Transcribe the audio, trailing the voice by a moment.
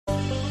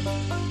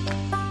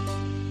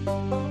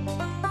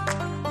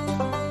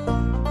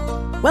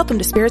Welcome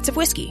to Spirits of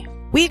Whiskey.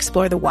 We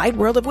explore the wide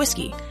world of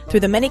whiskey through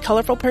the many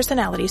colorful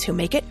personalities who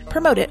make it,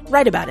 promote it,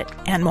 write about it,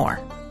 and more.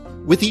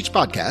 With each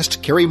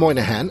podcast, Kerry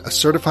Moynihan, a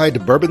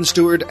certified bourbon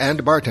steward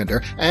and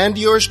bartender, and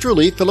yours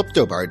truly, Philip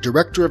Dobar,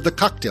 director of the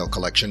Cocktail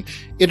Collection,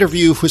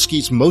 interview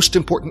whiskey's most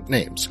important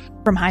names.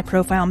 From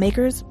high-profile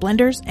makers,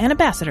 blenders, and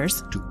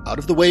ambassadors, to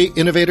out-of-the-way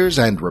innovators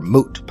and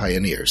remote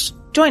pioneers.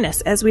 Join us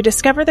as we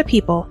discover the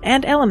people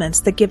and elements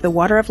that give the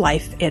water of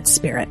life its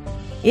spirit.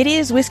 It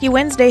is Whiskey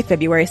Wednesday,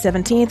 February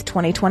 17th,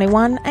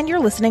 2021, and you're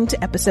listening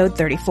to episode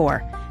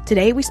 34.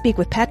 Today we speak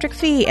with Patrick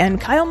Fee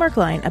and Kyle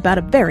Merklein about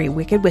a very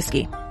wicked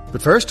whiskey.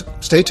 But first,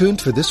 stay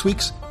tuned for this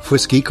week's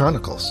Whiskey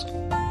Chronicles.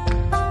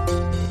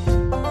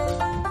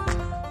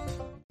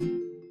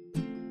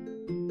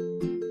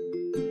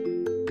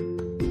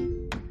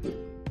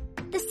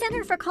 The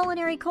Center for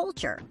Culinary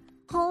Culture,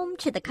 home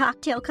to the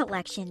Cocktail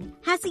Collection,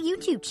 has a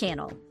YouTube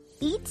channel,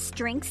 Eats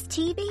Drinks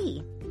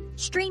TV.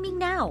 Streaming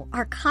now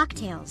are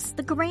Cocktails,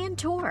 The Grand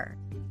Tour,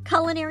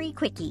 Culinary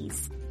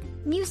Quickies,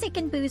 Music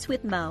and Booze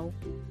with Mo,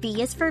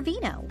 V is for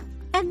Vino,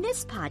 and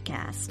this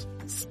podcast,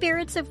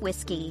 Spirits of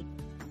Whiskey.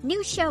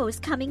 New shows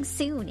coming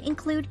soon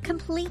include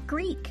Complete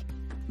Greek,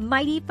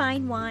 Mighty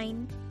Fine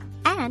Wine,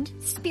 and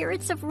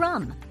Spirits of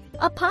Rum,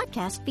 a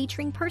podcast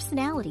featuring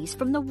personalities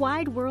from the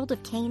wide world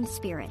of cane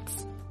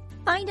spirits.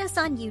 Find us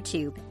on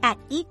YouTube at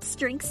Eats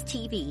Drinks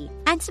TV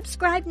and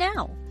subscribe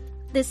now.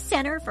 The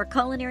Center for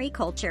Culinary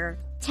Culture,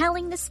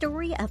 telling the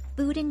story of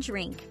food and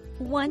drink,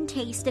 one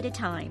taste at a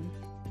time.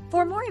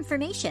 For more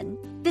information,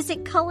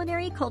 visit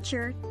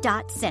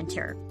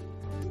culinaryculture.center.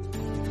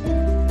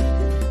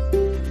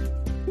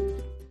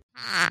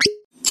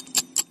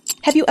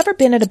 Have you ever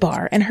been at a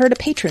bar and heard a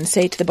patron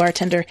say to the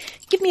bartender,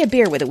 "Give me a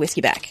beer with a whiskey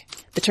back"?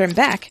 The term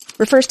back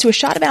refers to a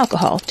shot of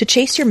alcohol to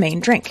chase your main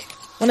drink.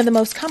 One of the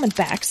most common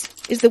backs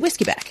is the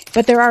whiskey back,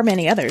 but there are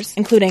many others,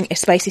 including a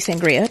spicy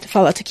sangria to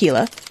follow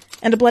tequila,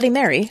 and a Bloody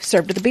Mary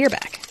served with a beer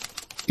back.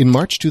 In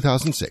March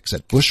 2006,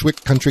 at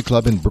Bushwick Country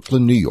Club in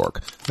Brooklyn, New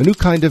York, a new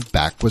kind of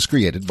back was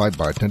created by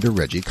bartender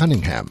Reggie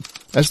Cunningham.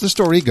 As the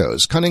story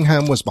goes,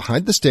 Cunningham was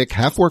behind the stick,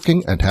 half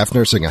working and half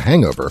nursing a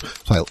hangover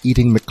while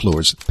eating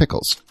McClure's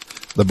pickles.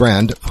 The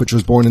brand, which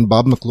was born in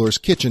Bob McClure's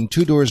kitchen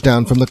 2 doors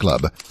down from the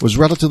club, was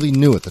relatively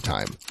new at the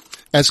time.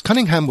 As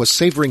Cunningham was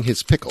savoring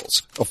his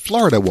pickles, a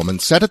Florida woman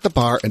sat at the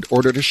bar and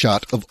ordered a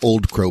shot of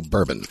Old Crow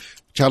bourbon,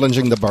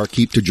 challenging the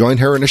barkeep to join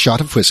her in a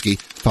shot of whiskey,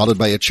 followed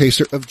by a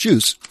chaser of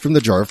juice from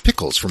the jar of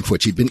pickles from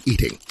which he'd been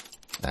eating.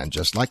 And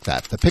just like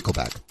that, the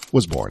pickleback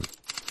was born.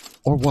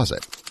 Or was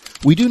it?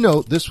 We do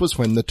know this was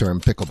when the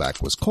term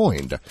pickleback was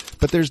coined,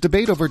 but there's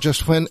debate over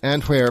just when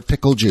and where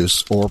pickle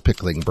juice, or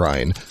pickling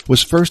brine,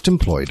 was first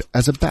employed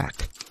as a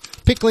back.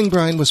 Pickling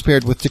brine was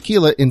paired with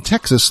tequila in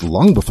Texas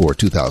long before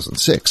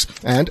 2006,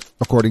 and,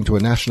 according to a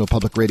National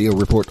Public Radio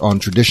report on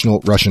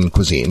traditional Russian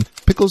cuisine,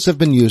 pickles have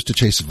been used to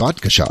chase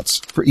vodka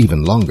shots for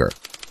even longer.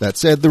 That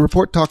said, the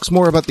report talks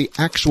more about the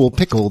actual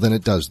pickle than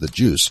it does the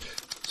juice,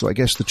 so I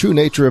guess the true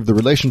nature of the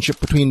relationship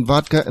between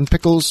vodka and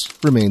pickles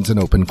remains an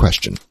open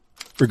question.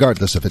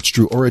 Regardless of its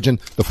true origin,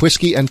 the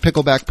whiskey and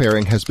pickleback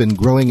pairing has been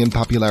growing in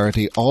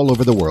popularity all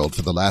over the world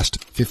for the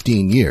last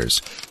 15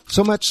 years.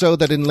 So much so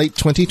that in late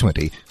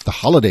 2020, the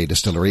Holiday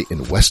Distillery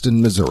in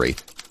Weston, Missouri,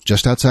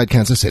 just outside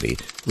Kansas City,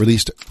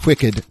 released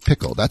Wicked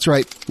Pickle. That's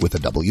right, with a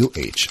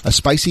WH, a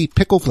spicy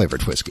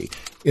pickle-flavored whiskey.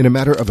 In a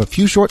matter of a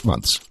few short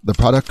months, the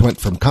product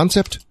went from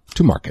concept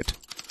to market.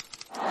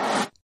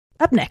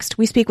 Up next,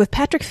 we speak with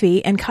Patrick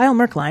Fee and Kyle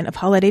Merklein of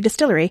Holiday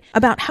Distillery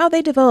about how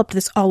they developed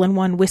this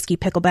all-in-one whiskey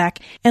pickleback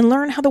and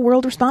learn how the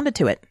world responded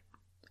to it.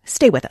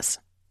 Stay with us.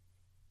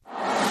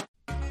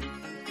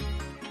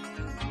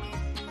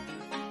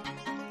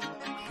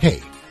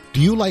 Hey,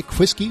 do you like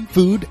whiskey,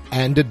 food,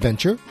 and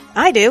adventure?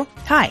 I do.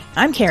 Hi,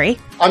 I'm Carrie.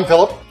 I'm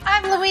Philip.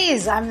 I'm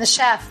Louise. I'm the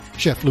chef.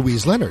 Chef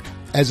Louise Leonard,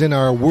 as in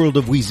our World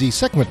of Wheezy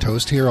segment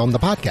host here on the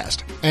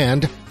podcast.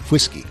 And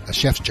Whiskey, a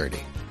Chef's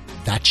Journey.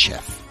 That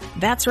chef.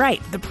 That's right,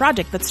 the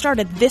project that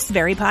started this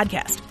very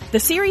podcast. The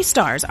series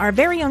stars our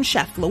very own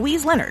chef,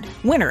 Louise Leonard,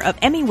 winner of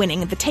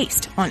Emmy-winning The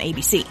Taste on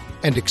ABC.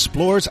 And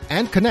explores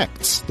and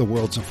connects the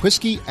worlds of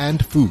whiskey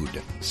and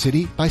food,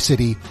 city by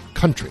city,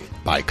 country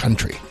by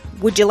country.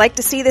 Would you like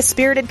to see this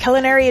spirited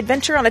culinary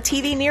adventure on a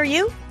TV near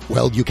you?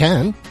 Well, you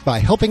can by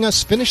helping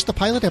us finish the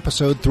pilot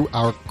episode through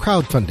our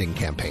crowdfunding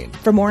campaign.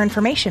 For more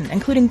information,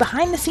 including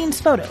behind-the-scenes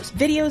photos,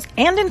 videos,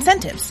 and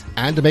incentives,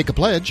 and to make a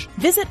pledge,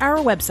 visit our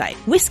website,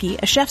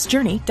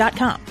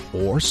 whiskeyashefsjourney.com.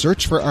 Or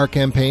search for our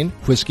campaign,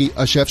 Whiskey,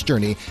 a Chef's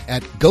Journey,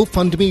 at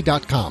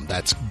GoFundMe.com.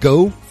 That's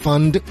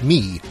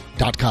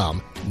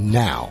GoFundMe.com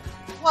now.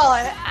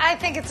 Well, I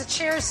think it's a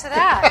cheers to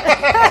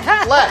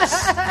that. Let's.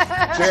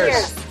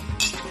 Cheers.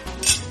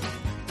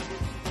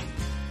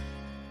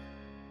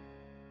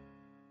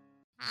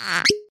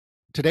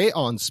 Today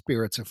on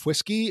Spirits of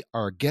Whiskey,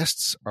 our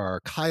guests are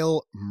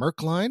Kyle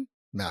Merklein,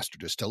 Master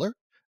Distiller,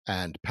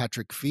 and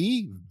Patrick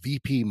Fee,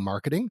 VP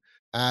Marketing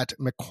at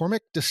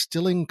McCormick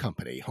Distilling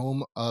Company,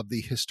 home of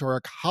the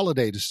historic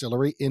Holiday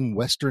Distillery in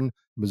Western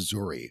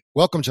Missouri.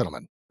 Welcome,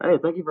 gentlemen. Hey,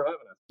 thank you for having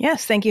us.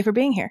 Yes, thank you for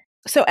being here.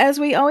 So as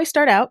we always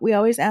start out, we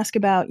always ask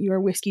about your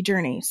whiskey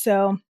journey.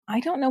 So I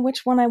don't know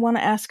which one I want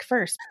to ask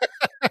first.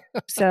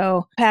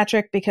 So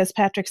Patrick, because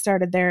Patrick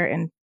started there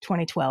in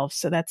 2012,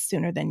 so that's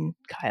sooner than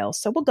Kyle.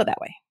 So we'll go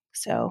that way.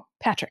 So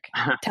Patrick,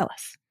 tell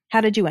us, how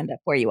did you end up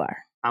where you are?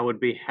 I would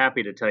be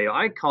happy to tell you.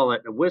 I call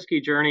it a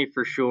whiskey journey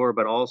for sure,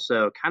 but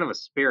also kind of a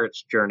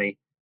spirits journey.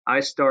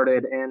 I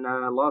started in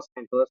Los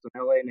Angeles,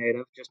 an LA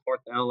native, just north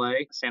of LA,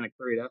 Santa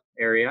Clarita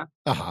area,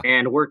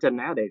 and worked at an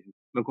ad agency.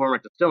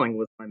 McCormick Distilling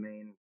was my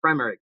main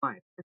primary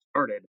client. I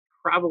started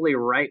probably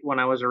right when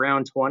I was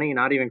around 20,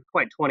 not even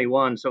quite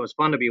 21. So it was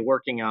fun to be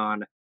working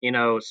on,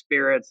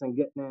 spirits and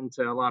getting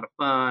into a lot of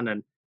fun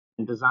and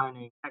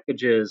designing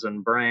packages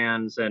and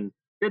brands, and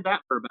did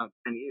that for about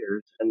 10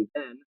 years. And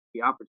then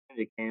the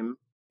opportunity came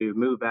to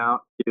move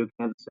out to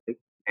Kansas City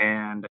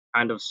and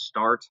kind of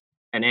start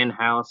an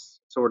in-house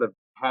sort of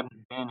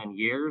hadn't been in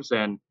years.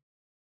 And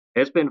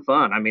it's been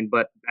fun. I mean,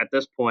 but at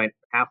this point,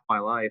 half my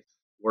life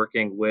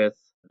working with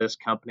this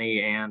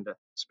company and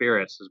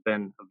spirits has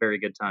been a very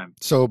good time.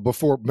 So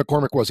before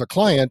McCormick was a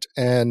client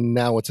and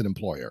now it's an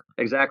employer.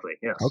 Exactly.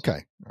 Yes. Okay.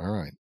 All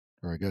right.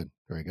 Very good.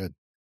 Very good.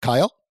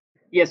 Kyle?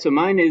 Yeah, so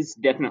mine is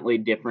definitely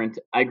different.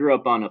 I grew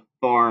up on a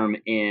farm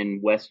in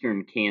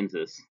western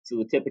Kansas. So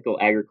the typical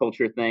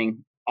agriculture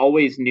thing.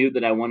 Always knew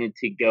that I wanted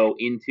to go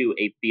into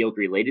a field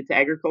related to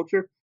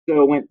agriculture. So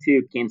I went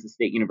to Kansas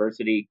State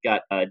University,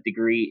 got a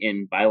degree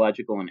in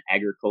biological and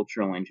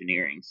agricultural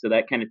engineering. So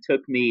that kind of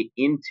took me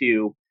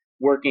into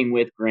working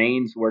with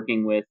grains,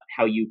 working with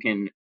how you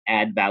can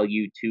add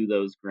value to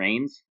those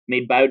grains.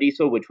 Made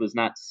biodiesel, which was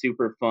not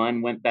super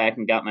fun. Went back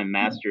and got my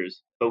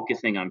master's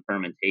focusing on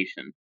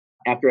fermentation.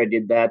 After I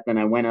did that, then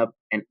I went up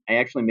and I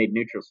actually made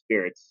neutral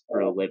spirits for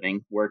a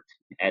living, worked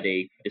at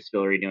a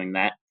distillery doing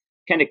that.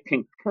 Kind of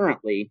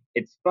concurrently,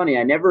 it's funny,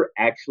 I never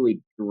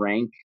actually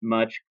drank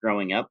much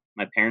growing up.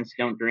 My parents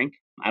don't drink.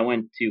 I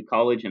went to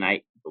college and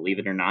I, believe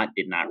it or not,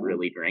 did not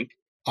really drink.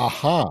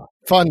 Aha.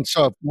 Fun.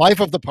 So life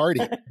of the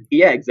party.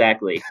 Yeah,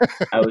 exactly.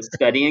 I was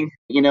studying.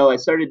 I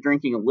started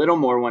drinking a little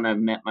more when I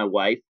met my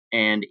wife.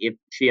 And if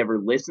she ever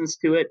listens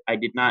to it, I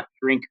did not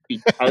drink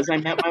because I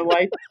met my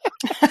wife.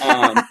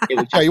 It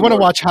was Yeah, you want to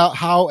watch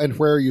how and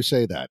where you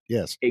say that.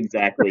 Yes.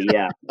 Exactly.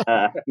 Yeah.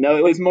 No,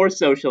 it was more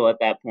social at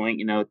that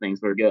point.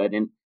 Things were good.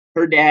 And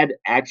her dad,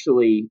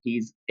 actually,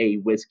 he's a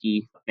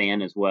whiskey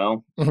fan as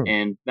well. Mhm.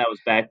 And that was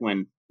back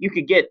when you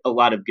could get a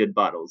lot of good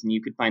bottles and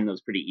you could find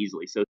those pretty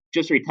easily. So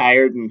just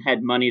retired and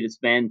had money to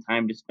spend,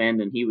 time to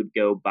spend, and he would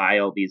go buy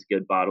all these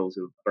good bottles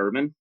of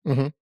bourbon.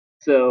 Mhm.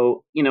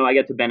 So, I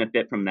got to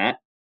benefit from that.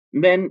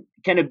 And then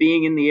kind of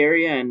being in the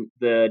area and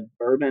the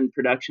bourbon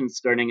production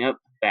starting up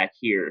back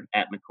here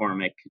at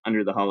McCormick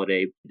under the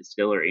Holiday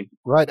Distillery.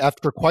 Right.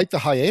 After quite the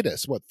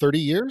hiatus, 30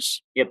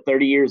 years? Yep,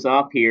 30 years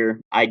off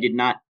here. I did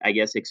not, I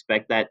guess,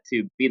 expect that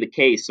to be the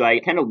case. So I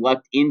kind of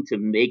lucked into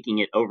making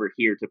it over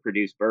here to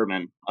produce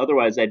bourbon.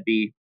 Otherwise, I'd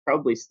be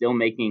probably still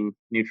making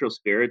neutral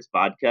spirits,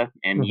 vodka,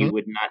 and you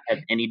would not have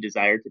any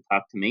desire to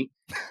talk to me.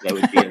 That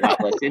would be a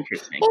lot less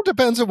interesting. Well, it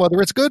depends on whether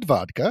it's good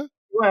vodka.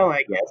 Well,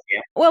 I guess,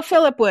 yeah. Well,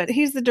 Philip Wood,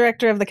 he's the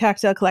director of the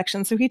Cocktail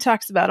Collection, so he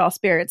talks about all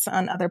spirits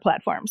on other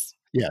platforms.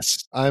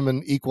 Yes. I'm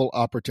an equal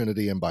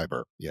opportunity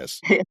imbiber. Yes.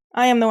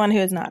 I am the one who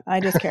is not. I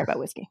just care about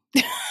whiskey.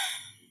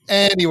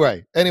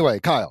 Anyway,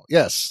 Kyle.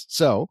 Yes.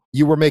 So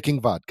you were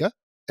making vodka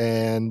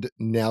and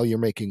now you're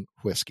making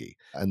whiskey.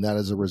 And that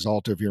is a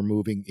result of your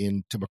moving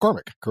into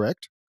McCormick,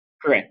 correct?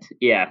 Correct.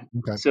 Yeah.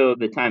 Okay. So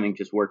the timing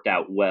just worked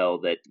out well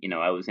that,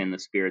 I was in the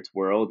spirits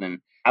world and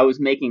I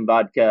was making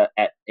vodka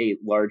at a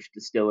large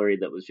distillery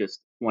that was just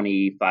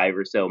 25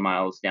 or so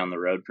miles down the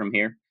road from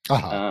here.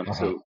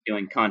 So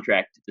doing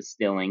contract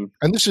distilling.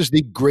 And this is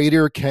the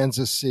greater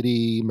Kansas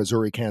City,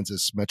 Missouri,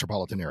 Kansas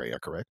metropolitan area,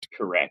 correct?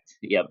 Correct.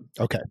 Yep.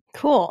 Okay.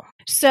 Cool.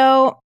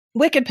 So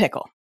Wicked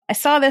Pickle. I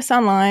saw this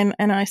online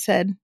and I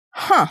said,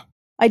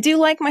 I do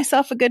like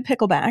myself a good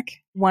pickleback.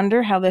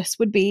 Wonder how this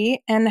would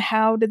be and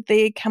how did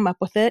they come up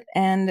with it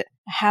and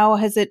how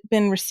has it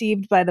been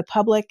received by the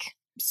public?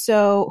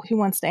 So who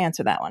wants to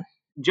answer that one?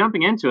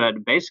 Jumping into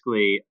it,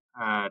 basically,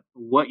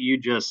 what you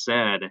just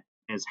said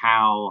is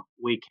how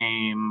we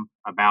came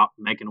about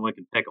making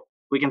Wicked Pickle.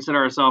 We consider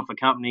ourselves a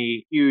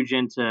company huge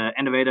into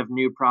innovative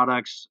new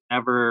products,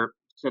 never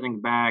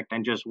sitting back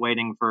and just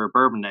waiting for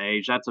bourbon to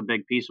age. That's a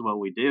big piece of what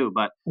we do.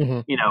 But,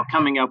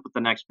 coming up with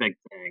the next big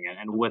thing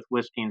and with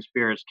whiskey and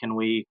spirits can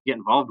we get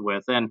involved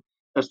with? And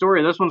the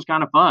story of this one's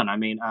kind of fun. I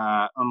mean,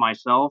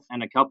 myself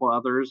and a couple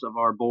others of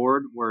our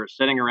board were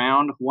sitting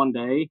around one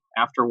day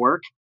after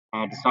work,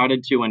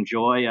 decided to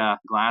enjoy a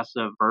glass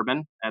of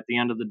bourbon at the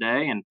end of the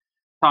day and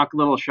talk a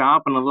little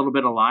shop and a little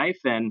bit of life.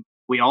 And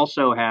we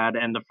also had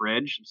in the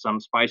fridge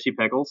some spicy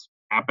pickles,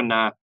 happened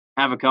to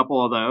have a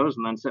couple of those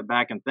and then sit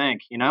back and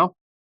think,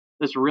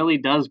 this really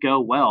does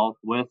go well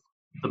with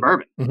the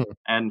bourbon.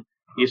 And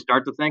you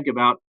start to think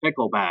about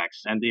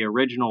picklebacks and the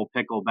original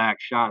pickleback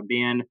shot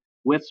being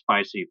with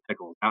spicy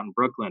pickles out in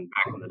Brooklyn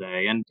back in the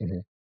day. And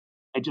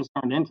it just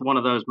turned into one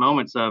of those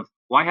moments of,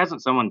 why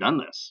hasn't someone done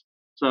this?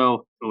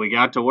 So we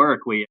got to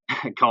work. We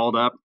called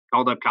up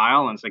called up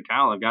Kyle and said,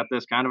 Kyle, I've got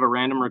this kind of a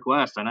random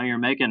request. I know you're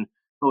making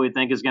what we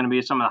think is going to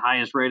be some of the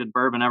highest rated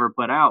bourbon ever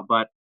put out,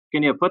 but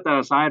can you put that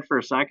aside for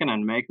a second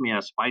and make me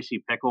a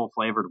spicy pickle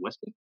flavored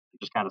whiskey?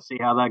 Just kind of see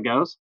how that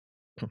goes.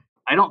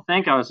 I don't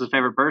think I was his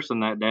favorite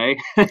person that day,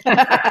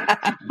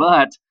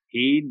 but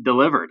he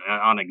delivered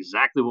on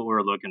exactly what we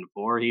were looking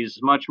for. He's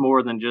much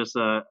more than just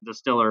a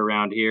distiller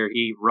around here.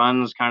 He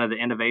runs kind of the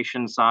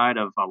innovation side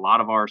of a lot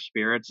of our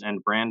spirits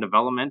and brand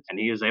development, and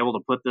he was able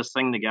to put this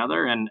thing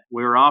together, and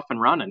we were off and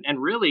running.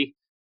 And really,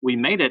 we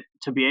made it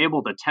to be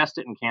able to test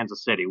it in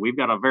Kansas City. We've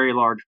got a very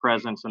large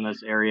presence in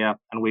this area,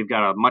 and we've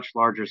got a much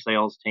larger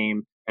sales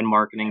team and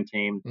marketing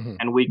team,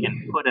 and we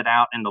can put it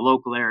out in the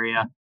local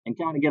area and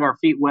kind of get our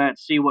feet wet,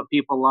 see what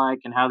people like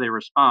and how they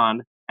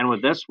respond. And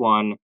with this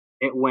one,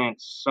 it went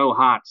so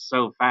hot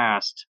so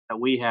fast that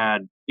we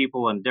had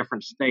people in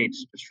different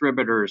states,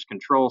 distributors,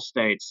 control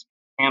states,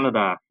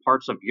 Canada,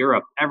 parts of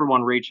Europe,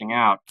 everyone reaching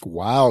out.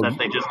 Wow. That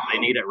they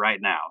need it right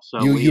now.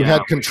 So you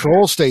had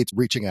control states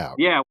reaching out.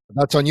 Yeah.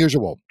 That's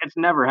unusual. It's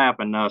never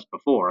happened to us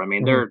before. I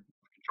mean, they're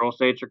control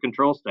states are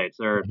control states.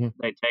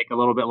 They take a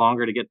little bit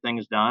longer to get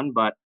things done,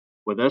 but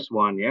with this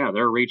one,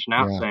 they're reaching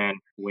out saying,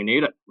 we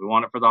need it. We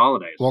want it for the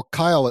holidays. Well,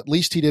 Kyle, at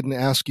least he didn't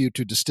ask you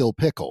to distill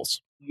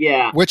pickles.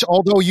 Yeah. Which,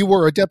 although you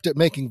were adept at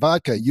making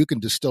vodka, you can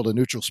distill a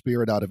neutral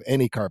spirit out of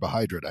any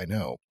carbohydrate, I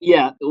know.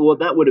 Yeah, well,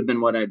 that would have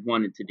been what I'd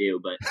wanted to do.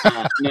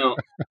 But no,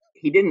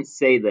 he didn't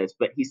say this,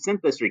 but he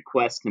sent this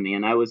request to me,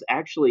 and I was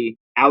actually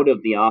out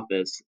of the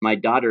office. My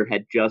daughter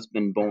had just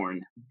been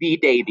born the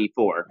day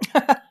before.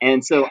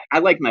 And so I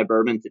like my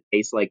bourbon to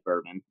taste like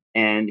bourbon,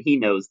 and he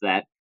knows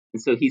that.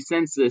 And so he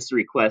sends this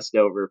request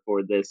over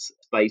for this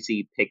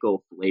spicy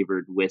pickle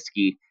flavored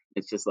whiskey.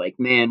 It's just like,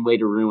 man, way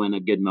to ruin a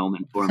good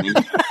moment for me.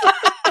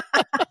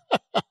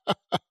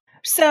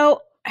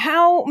 So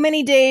how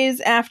many days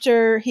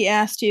after he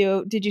asked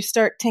you did you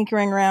start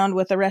tinkering around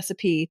with a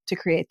recipe to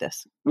create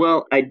this?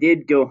 Well, I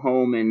did go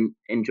home and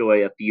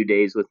enjoy a few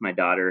days with my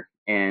daughter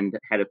and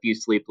had a few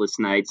sleepless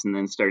nights and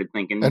then started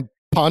thinking. And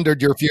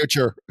pondered your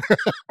future.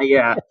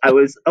 Yeah, I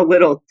was a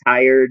little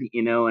tired,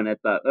 and I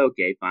thought,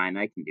 okay, fine,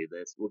 I can do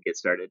this. We'll get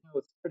started. I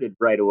started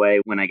right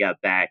away when I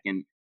got back.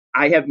 And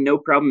I have no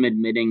problem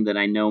admitting that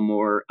I know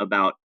more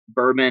about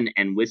bourbon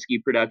and whiskey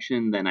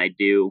production than I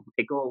do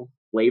pickle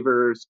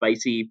flavor,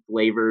 spicy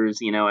flavors.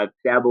 I've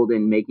dabbled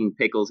in making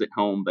pickles at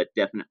home, but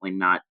definitely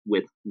not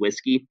with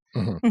whiskey.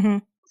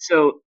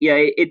 So,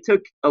 it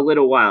took a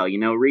little while,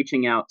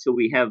 reaching out. So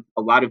we have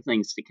a lot of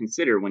things to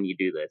consider when you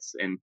do this.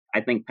 And I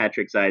think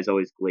Patrick's eyes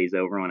always glaze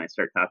over when I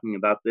start talking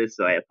about this.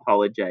 So I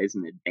apologize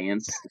in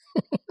advance.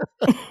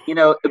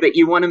 But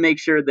you want to make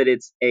sure that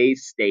it's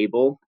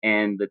stable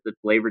and that the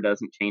flavor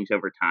doesn't change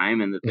over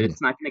time and that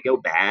it's not going to go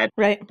bad.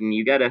 Right. And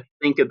you got to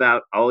think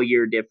about all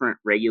your different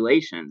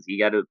regulations. You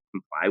got to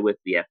comply with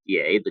the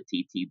FDA, the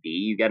TTB.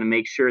 You got to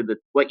make sure that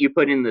what you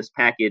put in this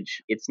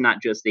package, it's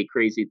not just a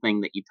crazy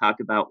thing that you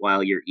talk about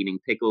while you're eating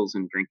pickles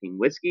and drinking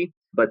whiskey,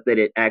 but that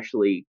it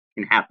actually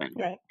can happen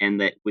and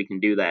that we can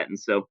do that. And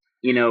so,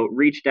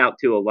 reached out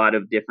to a lot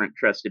of different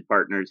trusted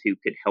partners who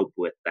could help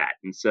with that.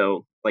 And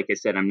so, like I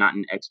said, I'm not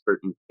an expert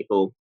in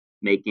pickle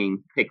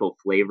making, pickle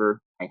flavor.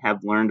 I have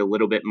learned a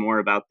little bit more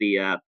about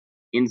the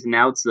ins and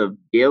outs of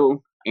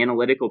dill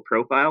analytical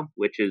profile,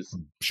 which is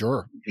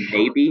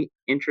maybe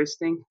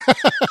interesting.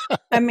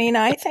 I mean,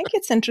 I think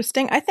it's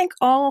interesting. I think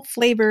all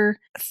flavor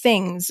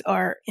things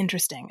are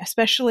interesting,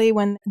 especially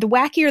when the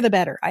wackier the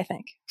better, I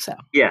think. So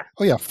yeah.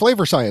 Oh yeah,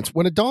 flavor science.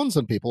 When it dawns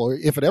on people, or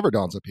if it ever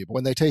dawns on people,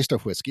 when they taste a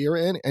whiskey or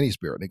any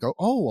spirit, and they go,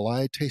 "Oh, well,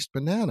 I taste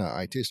banana,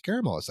 I taste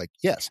caramel." It's like,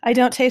 yes, I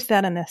don't taste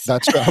that in this.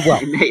 That's well.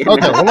 Okay, well,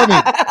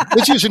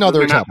 let's use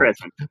another example.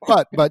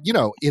 But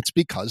it's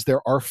because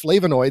there are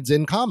flavonoids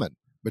in common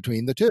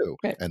between the two.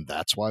 Right. And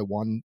that's why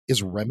one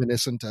is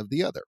reminiscent of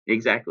the other.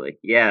 Exactly.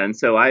 Yeah. And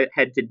so I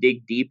had to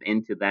dig deep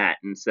into that.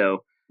 And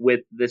so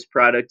with this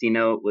product,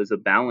 it was a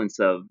balance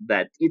of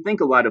that. You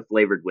think a lot of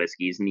flavored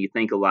whiskeys and you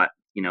think a lot,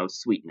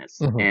 sweetness.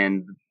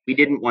 And we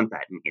didn't want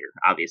that in here,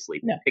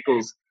 obviously. No.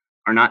 Pickles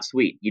are not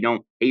sweet. You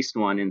don't taste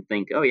one and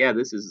think, oh, yeah,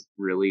 this is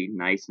really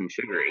nice and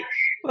sugary.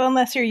 Well,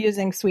 unless you're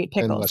using sweet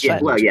pickles.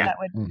 That would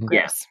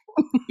yes.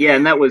 Yeah,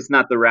 and that was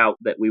not the route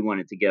that we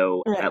wanted to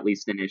go, at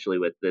least initially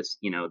with this,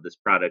 this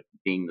product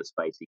being the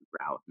spicy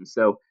route. And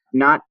so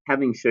not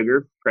having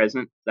sugar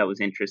present, that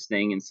was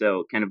interesting. And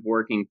so kind of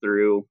working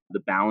through the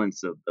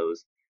balance of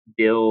those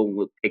dill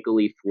with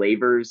pickly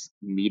flavors,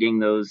 meeting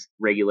those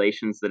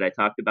regulations that I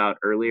talked about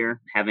earlier,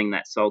 having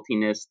that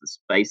saltiness, the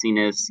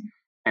spiciness,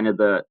 kind of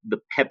the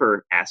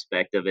pepper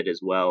aspect of it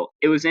as well.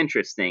 It was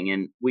interesting,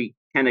 and we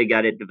kind of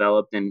got it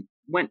developed and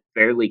went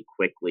fairly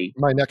quickly.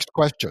 My next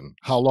question,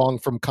 how long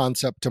from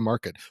concept to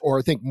market? Or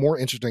I think more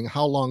interesting,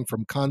 how long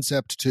from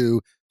concept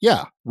to,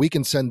 we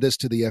can send this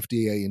to the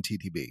FDA and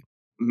TTB?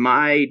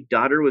 My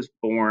daughter was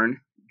born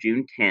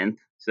June 10th,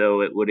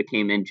 so it would have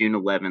came in June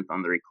 11th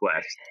on the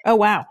request. Oh,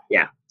 wow.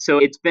 Yeah, so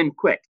it's been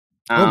quick.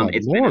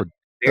 It's Lord.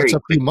 That's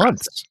a few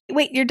months.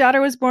 Wait, your daughter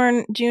was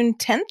born June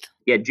 10th?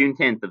 Yeah, June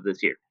 10th of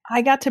this year.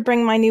 I got to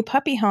bring my new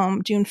puppy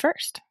home June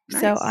 1st. So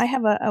Nice. I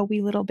have a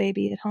wee little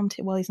baby at home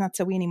too. Well, he's not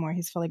so wee anymore.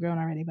 He's fully grown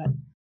already, but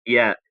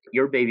Yeah,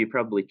 your baby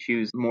probably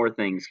chews more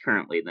things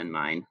currently than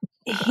mine.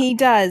 he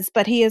does,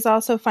 but he is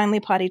also finally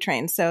potty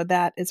trained. So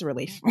that is a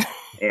relief.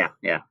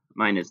 Yeah,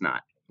 mine is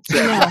not.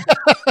 No,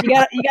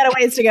 you got a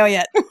ways to go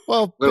yet.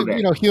 Well, Little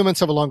bit. humans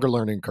have a longer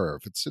learning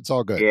curve. It's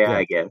all good. Yeah,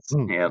 I guess.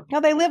 Mm. Yeah.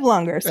 Well, they live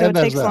longer, so And it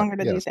there's takes that, longer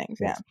to do yes, things.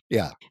 yes. Yeah.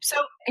 Yeah. So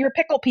your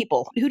pickle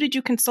people, who did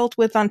you consult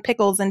with on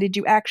pickles, and did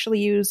you actually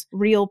use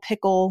real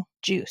pickle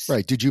juice?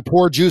 Right. Did you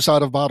pour juice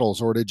out of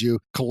bottles, or did you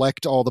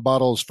collect all the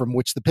bottles from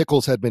which the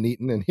pickles had been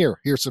eaten and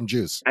here's some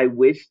juice? I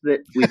wish that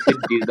we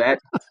could do that,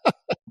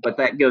 but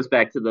that goes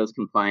back to those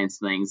compliance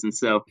things. And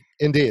so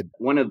Indeed.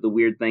 one of the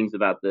weird things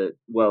about the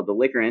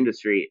liquor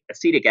industry,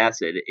 acetic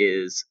acid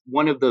is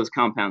one of those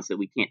compounds that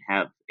we can't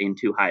have in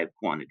too high of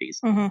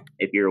quantities. Mm-hmm.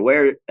 If you're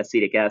aware,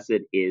 acetic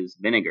acid is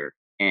vinegar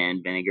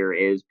and vinegar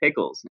is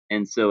pickles.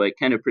 And so it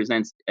kind of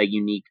presents a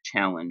unique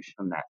challenge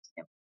from that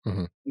standpoint.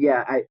 Mhm.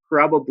 Yeah, I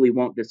probably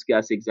won't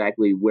discuss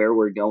exactly where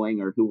we're going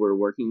or who we're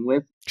working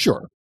with.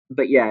 Sure.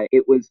 But yeah,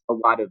 it was a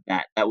lot of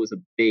that. That was a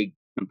big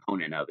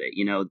component of it.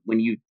 You know, when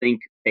you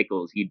think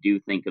pickles, you do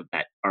think of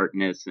that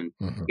tartness and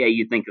Mhm. yeah,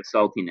 you think of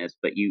saltiness,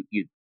 but you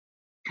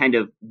kind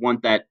of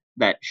want that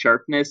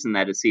sharpness and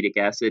that acetic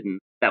acid.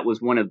 And that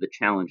was one of the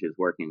challenges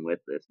working with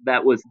this.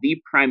 That was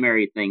the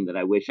primary thing that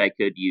I wish I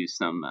could use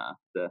some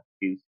the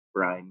juice,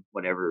 brine,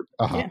 whatever,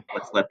 Uh-huh.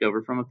 what's left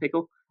over from a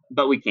pickle,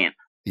 but we can't.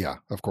 Yeah,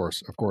 of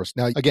course.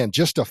 Now, again,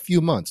 just a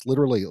few months,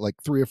 literally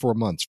like 3 or 4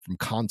 months from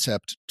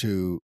concept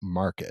to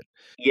market.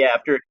 Yeah,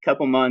 after a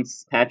couple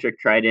months, Patrick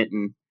tried it,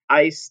 and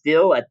I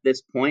still, at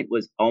this point,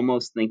 was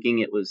almost thinking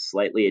it was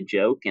slightly a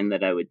joke and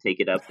that I would take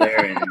it up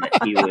there and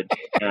that he would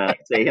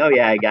say, oh,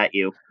 yeah, I got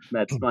you.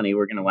 That's funny.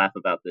 We're going to laugh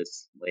about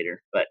this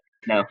later. But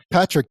no.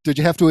 Patrick, did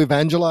you have to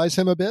evangelize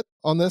him a bit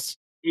on this?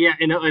 Yeah,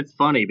 it's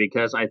funny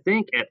because I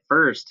think at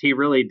first he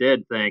really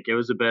did think it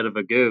was a bit of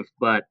a goof,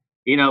 but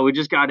we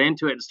just got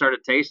into it and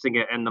started tasting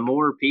it. And the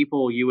more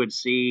people you would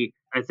see,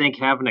 I think,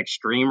 have an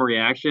extreme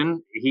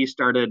reaction, he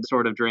started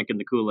sort of drinking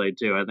the Kool-Aid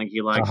too. I think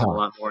he likes it a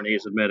lot more than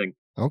he's admitting.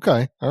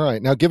 Okay. All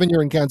right. Now, given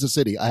you're in Kansas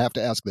City, I have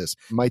to ask this.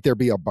 Might there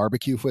be a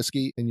barbecue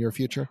whiskey in your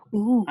future?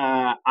 Ooh.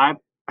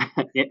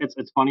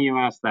 It's funny you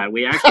asked that.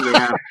 We actually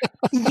have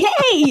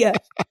Yay!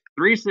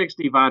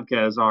 360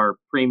 Vodka is our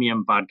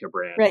premium vodka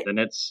brand. Right. And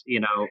it's,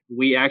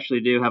 we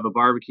actually do have a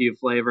barbecue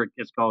flavor.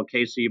 It's called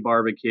KC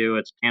Barbecue.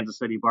 It's Kansas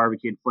City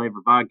barbecued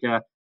flavor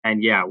vodka.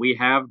 And yeah, we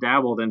have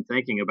dabbled in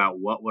thinking about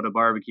what would a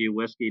barbecue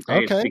whiskey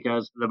taste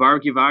because the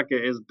barbecue vodka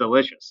is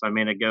delicious. I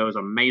mean, it goes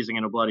amazing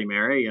in a Bloody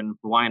Mary, and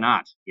why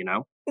not,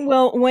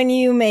 Well, when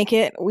you make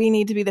it, we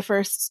need to be the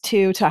first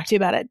to talk to you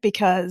about it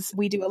because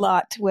we do a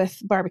lot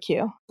with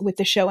barbecue with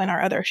the show and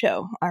our other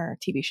show, our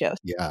TV shows.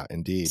 Yeah,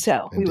 indeed.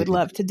 So we would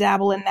love to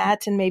dabble in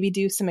that and maybe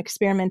do some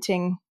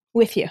experimenting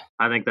with you.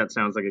 I think that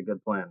sounds like a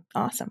good plan.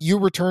 Awesome. You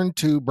returned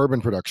to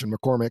bourbon production.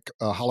 McCormick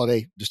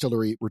Holiday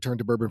Distillery returned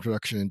to bourbon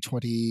production in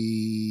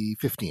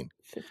 2015.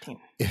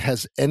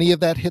 Has any of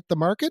that hit the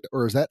market,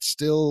 or is that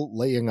still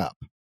laying up?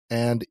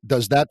 And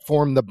does that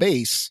form the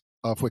base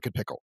of Wicked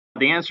Pickle?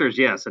 The answer is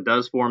yes. It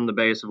does form the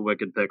base of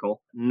Wicked Pickle.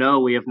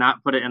 No, we have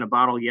not put it in a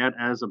bottle yet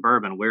as a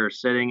bourbon. We're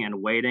sitting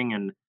and waiting,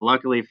 and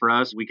luckily for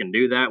us, we can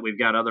do that. We've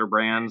got other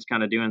brands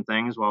kind of doing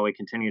things while we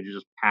continue to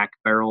just pack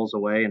barrels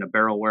away in a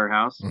barrel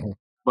warehouse. Mm-hmm.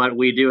 But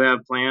we do have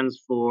plans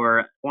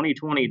for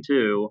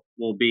 2022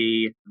 will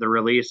be the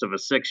release of a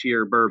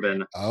 6-year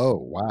bourbon. Oh,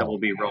 wow. That will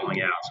be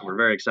rolling out. So we're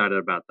very excited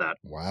about that.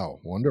 Wow.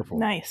 Wonderful.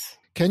 Nice.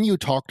 Can you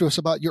talk to us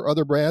about your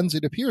other brands?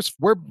 It appears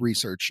web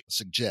research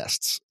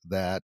suggests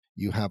that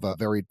you have a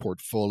varied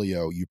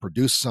portfolio. You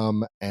produce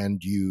some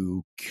and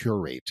you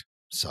curate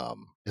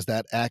some. Is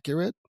that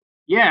accurate?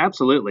 Yeah,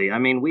 absolutely. I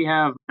mean, we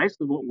have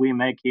basically what we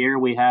make here.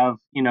 We have,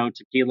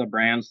 tequila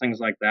brands, things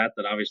like that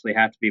obviously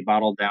have to be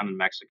bottled down in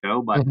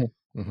Mexico. But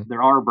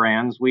there are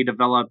brands we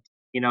developed,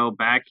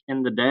 back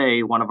in the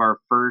day. One of our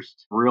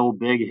first real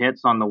big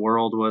hits on the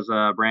world was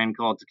a brand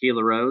called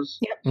Tequila Rose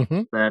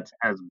that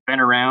has been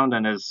around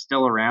and is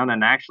still around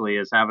and actually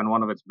is having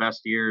one of its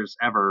best years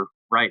ever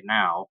right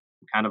now.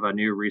 Kind of a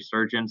new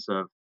resurgence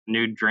of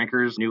new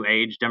drinkers, new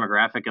age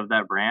demographic of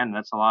that brand. And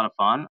that's a lot of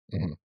fun.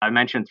 I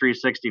mentioned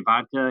 360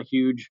 Vodka,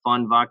 huge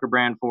fun vodka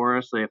brand for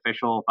us, the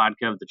official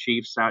vodka of the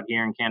Chiefs out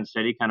here in Kansas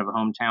City, kind of a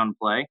hometown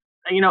play.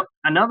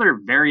 Another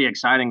very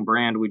exciting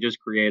brand we just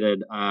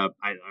created, I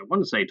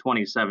want to say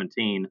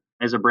 2017,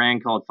 is a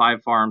brand called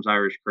Five Farms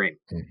Irish Cream.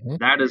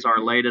 That is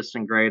our latest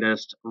and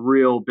greatest,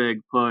 real big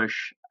push.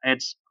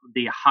 It's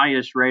the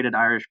highest rated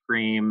Irish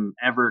cream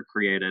ever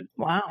created.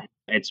 Wow.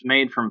 It's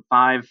made from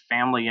 5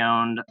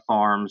 family-owned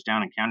farms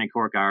down in County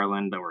Cork,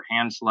 Ireland, that were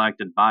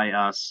hand-selected by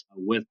us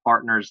with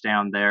partners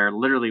down there,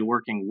 literally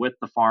working with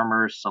the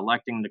farmers,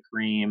 selecting the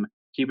cream,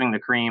 keeping the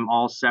cream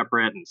all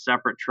separate in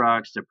separate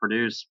trucks to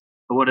produce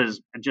what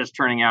is just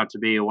turning out to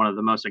be one of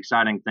the most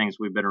exciting things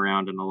we've been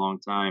around in a long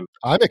time.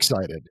 I'm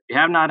excited. If you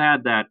have not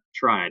had that,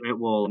 try it. It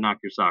will knock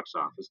your socks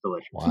off. It's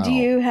delicious. Wow. Do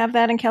you have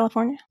that in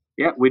California?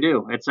 Yeah, we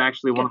do. It's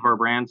actually one of our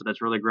brands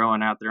that's really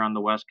growing out there on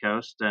the West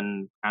Coast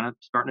and kind of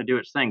starting to do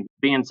its thing.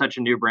 Being such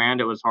a new brand,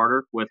 it was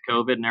harder with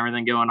COVID and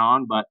everything going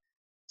on, but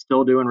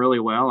still doing really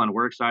well. And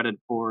we're excited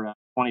for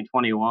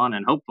 2021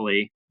 and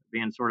hopefully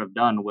being sort of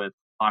done with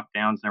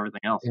lockdowns and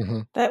everything else. Mm-hmm.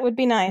 That would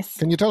be nice.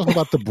 Can you tell us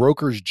about the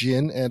Broker's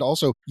Gin? And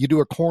also, you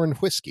do a corn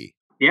whiskey.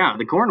 Yeah,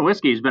 the corn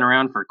whiskey has been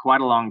around for quite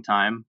a long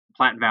time.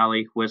 Platte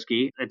Valley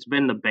whiskey. It's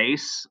been the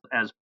base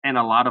as in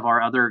a lot of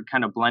our other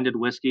kind of blended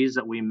whiskeys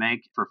that we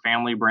make for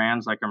family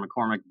brands like our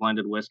McCormick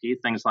blended whiskey,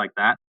 things like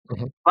that.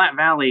 Mm-hmm. Platte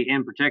Valley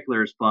in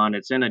particular is fun.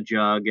 It's in a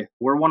jug.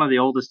 We're one of the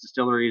oldest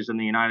distilleries in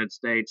the United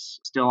States,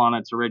 still on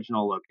its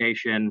original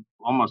location,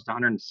 almost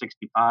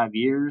 165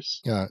 years.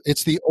 Yeah,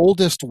 it's the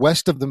oldest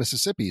west of the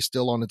Mississippi,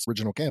 still on its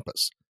original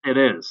campus. It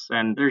is.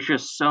 And there's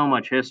just so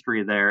much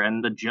history there.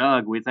 And the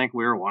jug, we think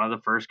we were one of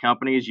the first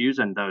companies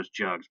using those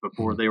jugs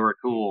before they were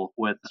cool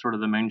with sort of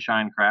the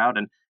moonshine crowd.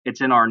 And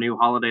it's in our new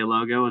holiday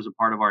logo as a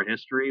part of our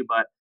history.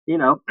 But, you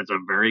know, it's a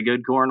very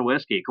good corn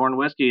whiskey. Corn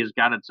whiskey has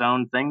got its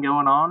own thing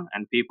going on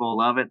and people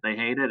love it. They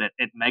hate it.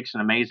 It makes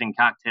an amazing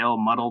cocktail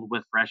muddled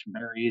with fresh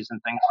berries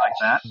and things like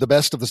that. The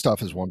best of the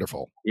stuff is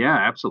wonderful. Yeah,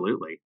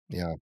 absolutely.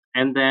 Yeah.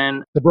 And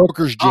then the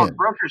Broker's Gin.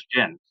 Broker's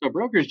Gin. So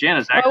Broker's Gin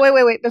is actually...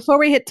 Oh, wait. Before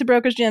we hit to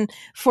Broker's Gin,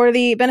 for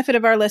the benefit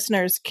of our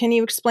listeners, can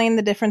you explain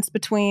the difference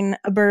between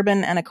a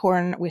bourbon and a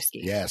corn whiskey?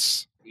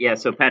 Yes. Yeah,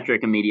 so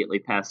Patrick immediately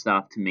passed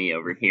off to me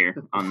over here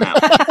on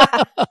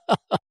that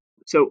one.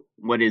 So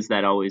what is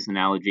that always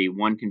analogy?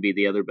 One can be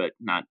the other, but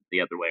not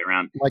the other way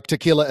around. Like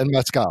tequila and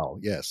mezcal,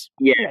 yes.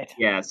 Yeah, right.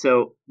 Yeah.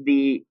 So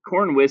the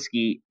corn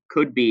whiskey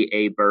could be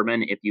a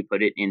bourbon if you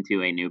put it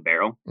into a new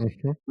barrel.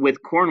 Mm-hmm.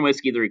 With corn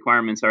whiskey, the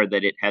requirements are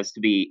that it has to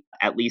be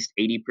at least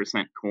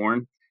 80%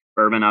 corn.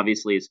 Bourbon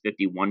obviously is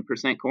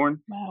 51% corn.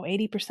 Wow,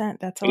 80%.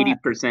 That's a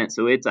 80%. lot.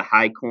 So it's a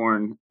high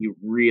corn. You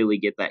really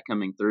get that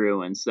coming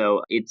through. And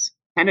so it's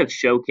kind of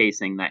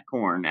showcasing that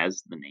corn,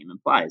 as the name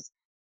implies.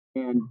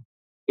 And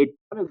it's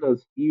one of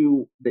those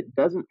few that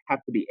doesn't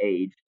have to be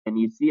aged. And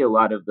you see a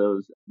lot of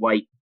those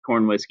white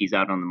corn whiskeys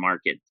out on the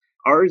market.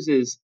 Ours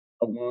is,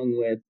 along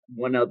with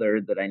one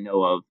other that I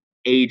know of,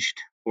 aged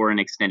for an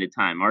extended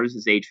time. Ours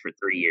is aged for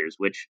 3 years,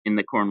 which in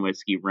the corn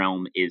whiskey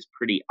realm is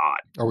pretty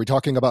odd. Are we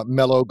talking about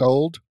Mellow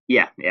Gold?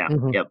 Yeah.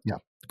 Mm-hmm. Yep. Yeah,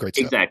 great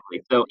stuff.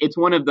 Exactly. So it's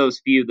one of those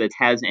few that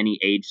has any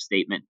age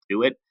statement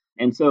to it.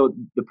 And so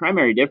the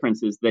primary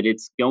difference is that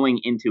it's going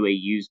into a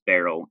used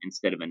barrel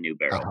instead of a new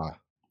barrel. Uh-huh.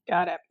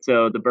 Got it.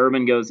 So the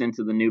bourbon goes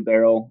into the new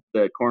barrel,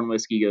 the corn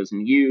whiskey goes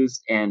in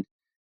used, and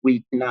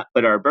we cannot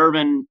put our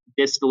bourbon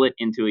distillate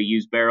into a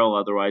used barrel.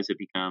 Otherwise, it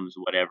becomes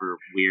whatever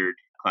weird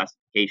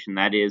classification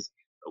that is.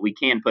 But we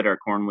can put our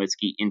corn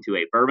whiskey into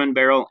a bourbon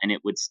barrel, and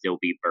it would still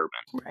be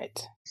bourbon.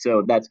 Right.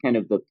 So that's kind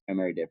of the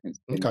primary difference.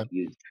 Okay.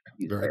 Used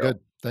Very barrel. good.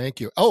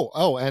 Thank you.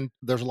 Oh, and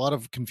there's a lot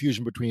of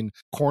confusion between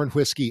corn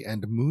whiskey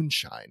and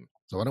moonshine.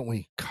 So why don't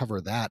we cover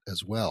that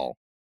as well,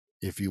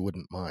 if you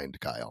wouldn't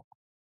mind, Kyle?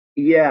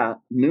 Yeah,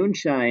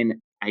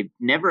 moonshine. I've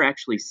never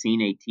actually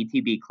seen a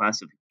TTB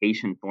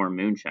classification for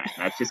moonshine.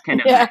 That's just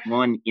kind of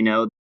one,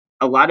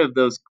 a lot of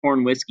those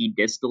corn whiskey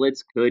distillates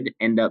could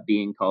end up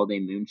being called a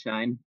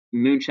moonshine.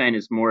 Moonshine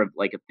is more of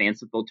like a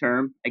fanciful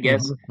term, I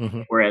guess,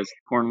 whereas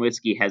corn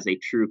whiskey has a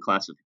true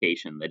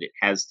classification that it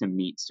has to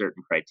meet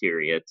certain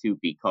criteria to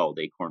be called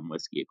a corn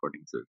whiskey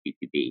according to the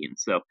TTB. And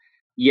so,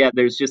 yeah,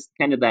 there's just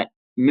kind of that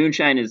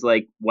moonshine is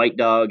like White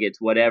Dog. It's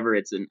whatever.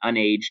 It's an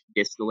unaged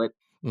distillate.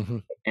 Mm-hmm.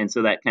 And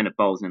so that kind of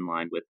falls in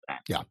line with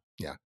that. Yeah.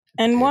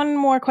 And one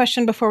more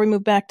question before we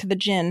move back to the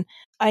gin.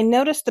 I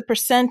noticed the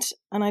percent,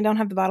 and I don't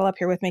have the bottle up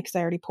here with me because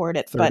I already poured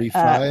it,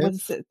 35? But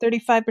was it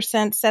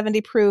 35%,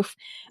 70 proof?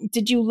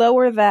 Did you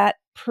lower that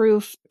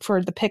proof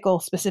for the pickle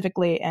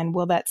specifically, and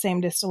will that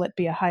same distillate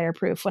be a higher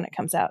proof when it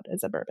comes out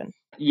as a bourbon?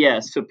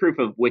 Yeah, so proof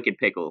of Wicked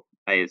Pickle,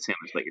 I assume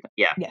is what you're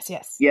talking about. Yeah.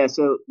 Yes. Yeah,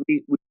 so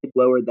we could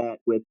lower that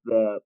with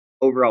the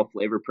overall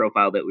flavor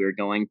profile that we were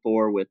going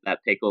for with that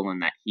pickle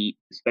and that heat,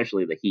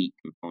 especially the heat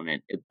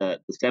component. The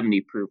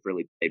 70 proof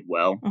really played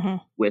well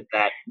with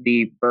that.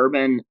 The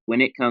bourbon,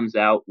 when it comes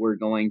out, we're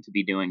going to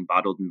be doing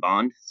bottled and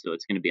bond, so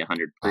it's going to be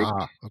 100 proof.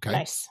 Okay.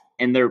 Nice.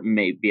 And there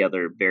may be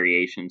other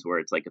variations where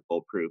it's like a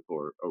full proof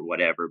or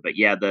whatever. But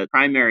yeah, the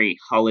primary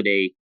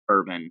holiday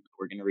bourbon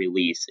we're going to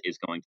release is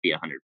going to be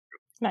 100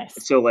 proof.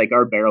 Nice. So like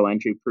our barrel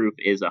entry proof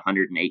is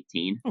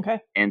 118. Okay.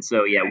 And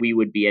so, yeah, we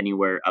would be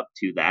anywhere up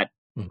to that.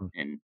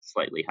 And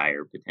slightly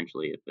higher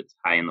potentially if it's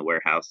high in the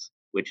warehouse,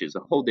 which is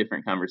a whole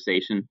different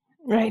conversation.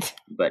 Right.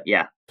 But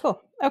yeah.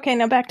 Cool. Okay,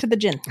 now back to the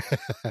gin.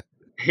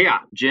 Yeah,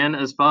 gin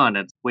is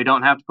fun. We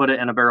don't have to put it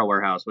in a barrel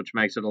warehouse, which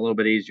makes it a little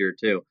bit easier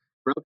too.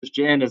 Broker's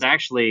Gin is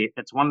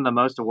it's one of the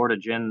most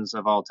awarded gins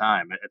of all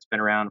time. It's been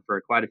around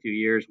for quite a few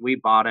years. We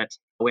bought it.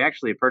 We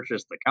actually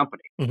purchased the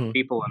company,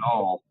 People and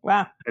All.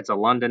 Wow. It's a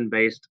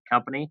London-based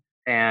company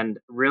and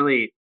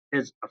really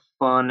is a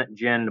fun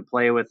gin to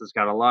play with. It's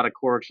got a lot of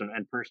corks and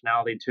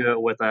personality to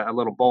it with a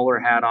little bowler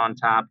hat on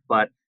top,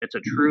 but it's a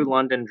true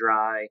London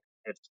dry.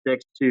 It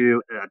sticks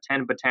to a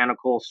 10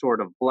 botanical sort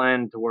of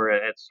blend to where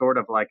it's sort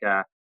of like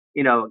a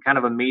kind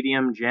of a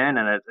medium gin,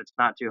 and it's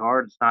not too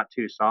hard, it's not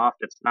too soft,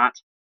 it's not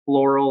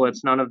floral,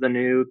 it's none of the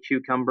new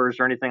cucumbers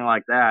or anything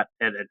like that.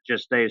 It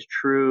just stays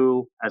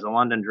true as a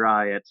London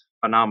Dry. It's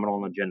phenomenal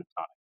in the gin and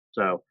tonic.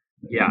 So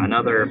yeah,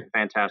 another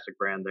fantastic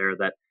brand there.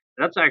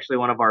 That's actually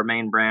one of our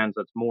main brands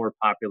that's more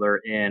popular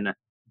in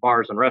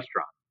bars and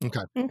restaurants.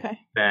 Okay.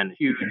 Been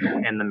huge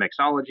in the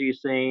mixology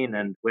scene,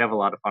 and we have a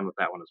lot of fun with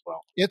that one as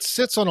well. It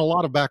sits on a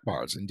lot of back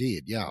bars,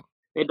 indeed. Yeah.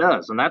 It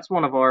does, and that's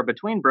one of our,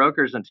 between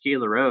Brokers and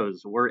Tequila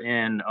Rose, we're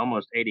in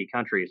almost 80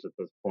 countries at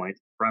this point,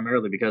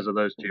 primarily because of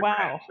those two Wow.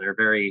 brands. They're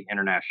very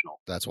international.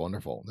 That's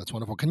wonderful. That's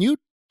wonderful. Can you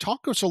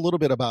talk to us a little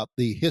bit about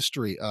the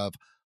history of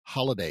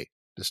Holiday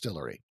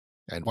Distillery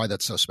and why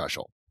that's so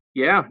special?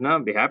 Yeah, no,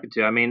 I'd be happy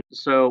to. I mean,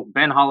 so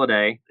Ben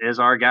Holiday is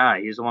our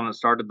guy. He's the one that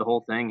started the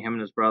whole thing, him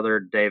and his brother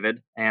David,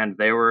 and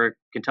they were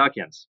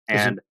Kentuckians.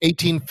 And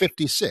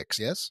 1856,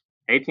 yes?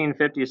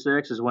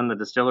 1856 is when the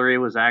distillery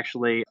was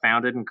actually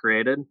founded and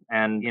created.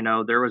 And,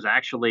 there was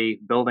actually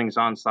buildings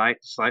on site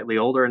slightly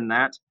older than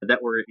that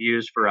were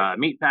used for a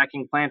meat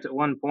packing plant at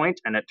one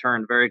point, and it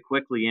turned very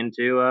quickly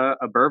into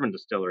a bourbon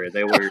distillery.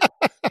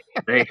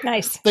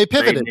 Nice. They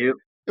pivoted. They knew,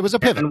 It was a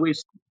pivot. and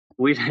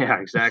yeah,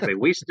 exactly.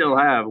 We still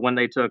have, when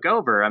they took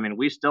over, I mean,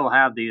 we still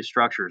have these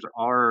structures.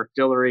 Our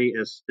distillery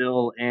is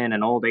still in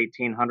an old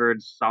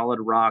 1800s solid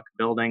rock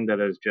building that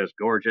is just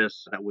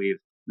gorgeous, that we've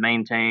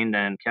maintained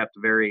and kept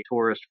very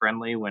tourist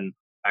friendly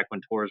back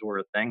when tours were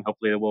a thing.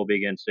 Hopefully they will be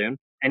again soon.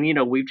 And,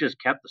 we've just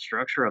kept the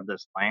structure of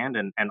this land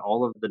and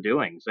all of the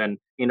doings. And,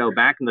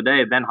 back in the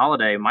day, Ben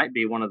Holiday might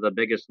be one of the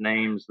biggest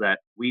names that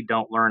we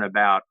don't learn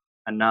about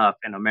enough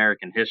in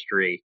American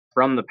history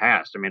from the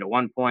past. I mean, at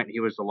one point, he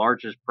was the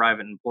largest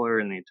private employer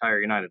in the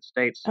entire United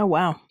States. Oh,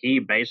 wow. He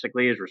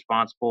basically is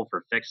responsible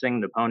for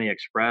fixing the Pony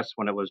Express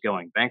when it was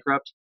going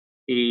bankrupt.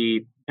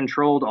 He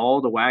controlled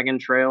all the wagon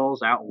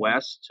trails out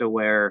west, to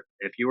where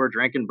if you were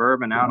drinking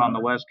bourbon out on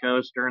the West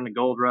Coast during the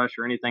gold rush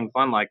or anything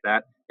fun like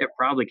that, it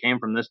probably came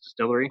from this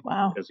distillery.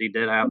 Wow. Because he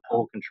did have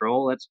full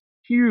control. It's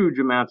huge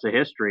amounts of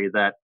history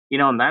that,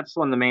 and that's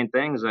one of the main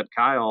things that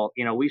Kyle,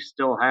 we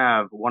still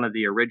have one of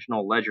the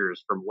original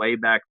ledgers from way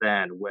back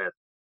then with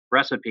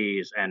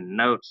recipes and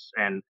notes,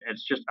 and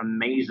it's just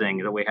amazing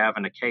that we have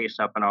in a case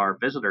up in our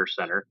visitor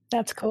center.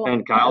 That's cool.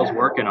 And Kyle's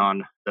working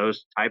on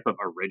those type of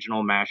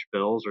original mash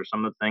bills, or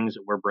some of the things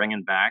that we're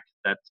bringing back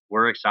that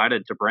we're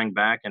excited to bring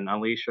back and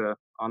unleash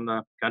on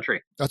the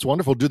country. That's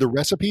wonderful. Do the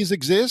recipes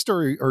exist,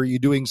 or are you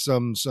doing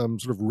some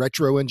sort of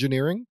retro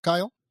engineering,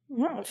 Kyle?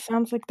 Well, it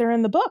sounds like they're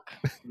in the book.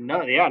 No,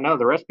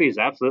 the recipes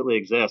absolutely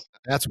exist.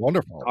 That's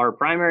wonderful. Our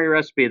primary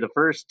recipe, the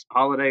first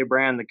holiday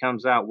brand that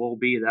comes out, will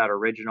be that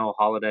original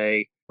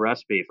holiday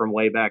recipe from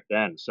way back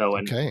then. So,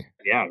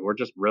 yeah, we're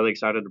just really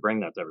excited to bring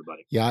that to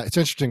everybody. Yeah, it's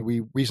interesting.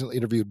 We recently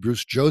interviewed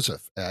Bruce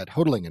Joseph at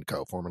Hodling &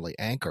 Co., formerly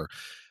Anchor,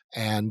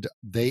 and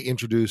they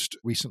introduced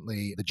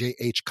recently the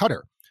J.H.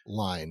 Cutter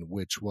line,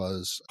 which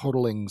was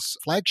Hodling's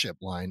flagship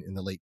line in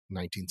the late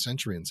 19th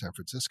century in San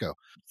Francisco,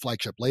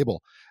 flagship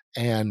label.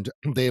 And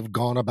they've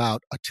gone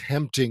about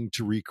attempting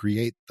to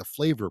recreate the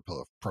flavor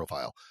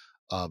profile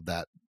of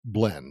that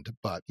blend,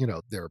 but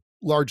they're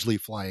largely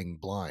flying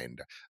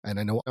blind. And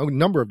I know a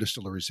number of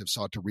distilleries have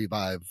sought to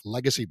revive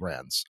legacy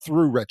brands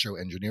through retro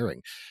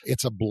engineering.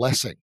 It's a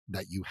blessing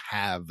that you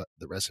have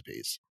the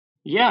recipes.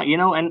 Yeah,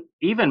 and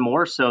even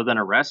more so than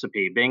a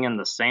recipe, being in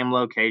the same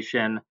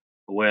location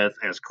with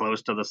as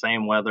close to the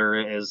same weather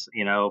as,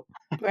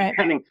 right.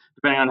 depending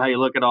on how you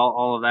look at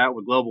all of that.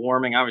 With global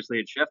warming, obviously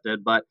it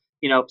shifted, but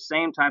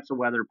same types of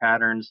weather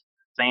patterns,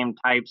 same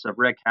types of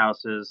rick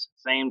houses,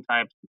 same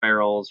types of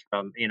barrels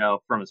from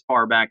as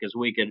far back as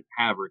we could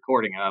have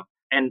recording of.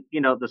 And,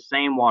 the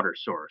same water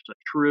source, a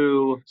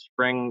true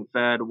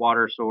spring-fed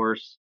water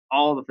source,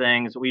 all the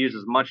things. We use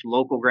as much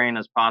local grain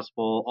as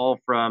possible, all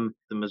from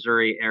the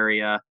Missouri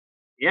area.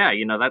 Yeah,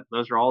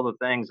 those are all the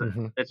things.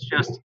 Mm-hmm.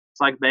 It's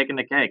like baking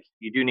a cake.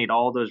 You do need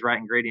all those right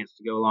ingredients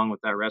to go along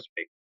with that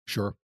recipe.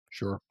 Sure.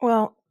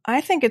 Well,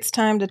 I think it's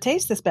time to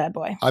taste this bad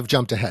boy. I've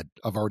jumped ahead.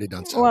 I've already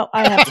done so. Well,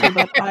 I have to,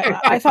 but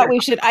I thought we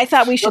should.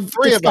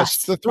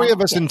 The three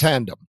of us in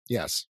tandem.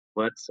 Yes.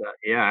 Let's.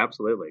 Yeah,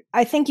 absolutely.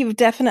 I think you've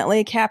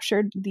definitely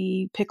captured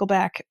the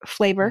pickleback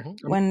flavor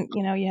when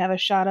you have a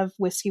shot of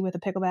whiskey with a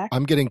pickleback.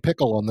 I'm getting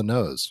pickle on the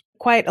nose.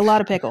 Quite a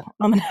lot of pickle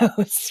on the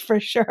nose for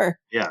sure.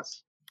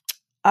 Yes.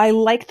 I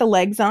like the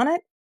legs on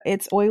it.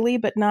 It's oily,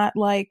 but not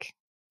like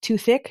too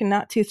thick and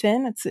not too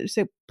thin. It's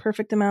a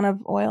perfect amount of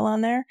oil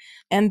on there.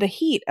 And the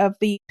heat of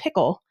the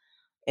pickle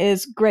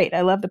is great.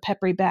 I love the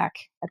peppery back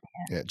at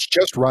the end. It's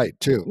just right,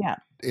 too. Yeah.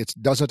 It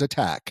doesn't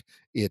attack.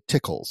 It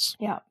tickles.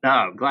 Yeah.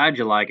 Oh, glad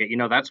you like it.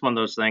 That's one of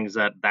those things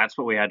that's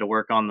what we had to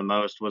work on the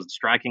most, was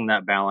striking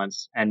that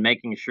balance and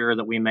making sure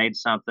that we made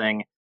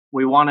something.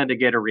 We wanted to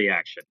get a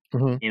reaction.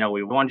 Mm-hmm.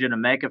 We wanted you to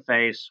make a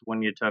face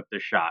when you took the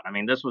shot. I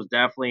mean, this was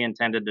definitely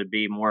intended to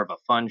be more of a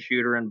fun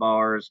shooter in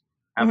bars.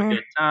 Have a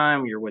good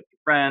time. You're with your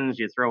friends.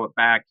 You throw it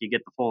back. You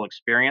get the full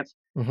experience.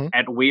 Mm-hmm.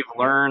 And we've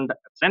learned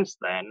since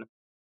then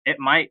it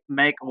might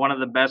make one of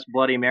the best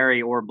Bloody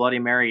Mary or Bloody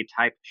Mary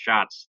type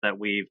shots that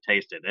we've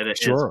tasted. It is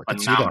Sure, I can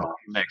see that. phenomenal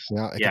mix.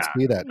 Yeah, I can Yeah,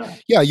 see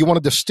that. Yeah, you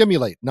wanted to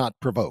stimulate, not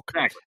provoke.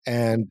 exactly.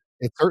 And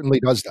it certainly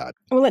does that.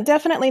 Well, it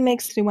definitely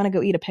makes me want to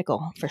go eat a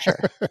pickle for sure.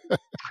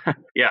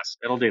 Yes,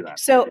 it'll do that.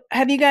 So,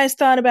 have you guys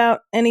thought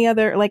about any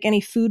other, like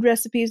any food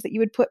recipes that you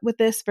would put with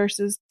this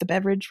versus the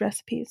beverage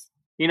recipes?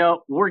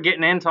 We're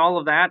getting into all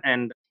of that.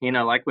 And,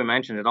 like we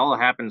mentioned, it all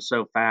happens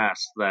so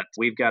fast that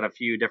we've got a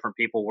few different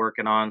people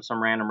working on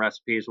some random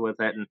recipes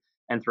with it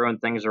and throwing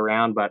things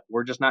around, but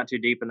we're just not too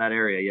deep in that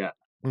area yet.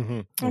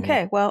 Mm-hmm.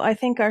 Okay, well, I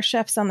think our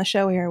chefs on the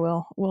show here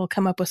will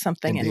come up with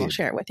something and we'll Indeed.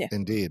 share it with you.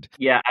 Indeed.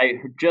 Yeah, I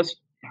just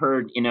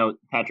heard,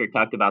 Patrick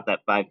talked about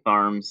that Five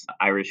Farms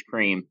Irish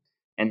cream,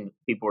 and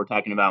people were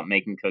talking about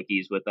making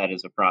cookies with that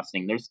as a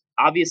frosting. There's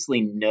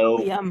obviously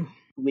no Yum.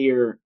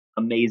 clear,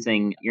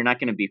 amazing, you're not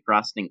going to be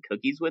frosting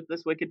cookies with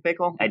this Wicked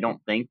Pickle. I don't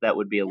think that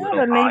would be a Yeah,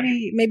 little but odd.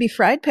 maybe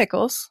fried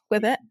pickles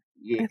with it.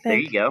 Yeah, I there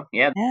think. you go.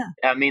 Yeah. Yeah.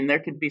 I mean, there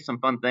could be some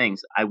fun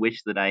things. I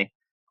wish that I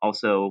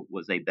also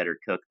was a better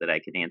cook that I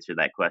could answer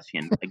that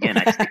question. Again,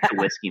 I stick to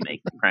whiskey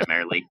making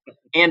primarily,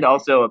 and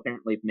also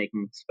apparently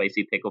making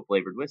spicy pickle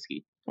flavored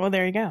whiskey. Well,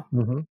 there you go.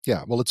 Mm-hmm.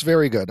 Yeah, well, it's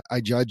very good.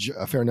 I judge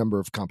a fair number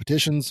of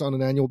competitions on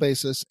an annual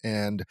basis,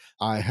 and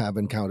I have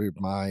encountered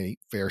my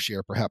fair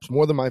share, perhaps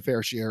more than my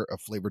fair share, of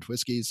flavored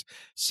whiskeys.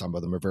 Some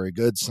of them are very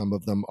good. Some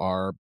of them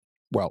are,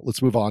 well,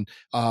 let's move on.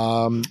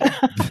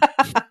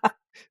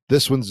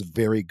 This one's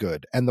very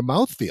good. And the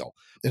mouthfeel,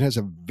 it has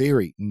a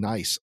very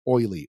nice,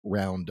 oily,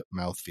 round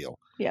mouthfeel.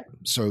 Yeah.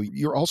 So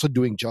you're also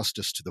doing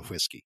justice to the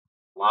whiskey.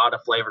 A lot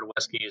of flavored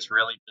whiskeys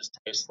really just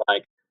taste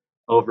like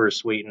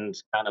over-sweetened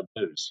kind of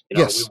booze.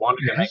 Yes. We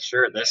wanted to make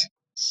sure this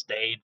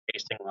stayed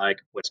tasting like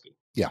whiskey.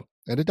 Yeah,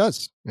 and it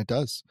does. It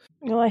does.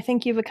 Well, I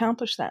think you've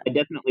accomplished that. I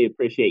definitely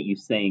appreciate you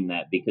saying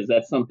that, because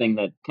that's something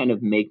that kind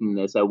of making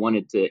this, I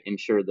wanted to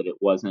ensure that it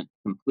wasn't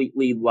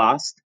completely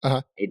lost.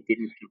 Uh-huh. It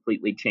didn't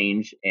completely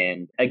change.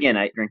 And again,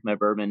 I drink my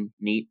bourbon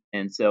neat.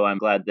 And so I'm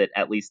glad that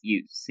at least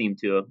you seem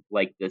to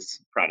like this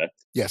product.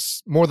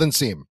 Yes, more than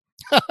seem.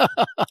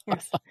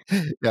 Yes.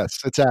 Yes,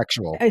 it's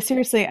actual.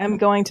 I'm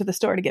going to the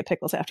store to get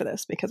pickles after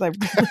this because I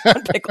really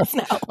want pickles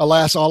now.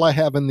 Alas, all I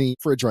have in the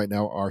fridge right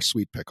now are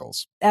sweet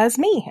pickles. As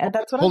me.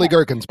 That's what Holy I have.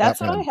 gherkins, That's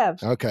Batman. what I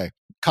have. Okay.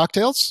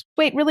 Cocktails?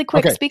 Wait, really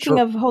quick. Okay, Speaking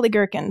sure. of holy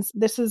gherkins,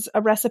 this is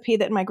a recipe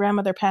that my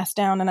grandmother passed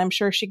down, and I'm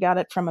sure she got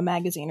it from a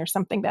magazine or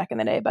something back in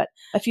the day. But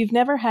if you've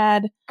never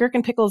had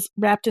gherkin pickles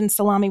wrapped in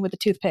salami with a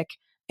toothpick,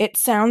 it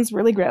sounds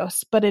really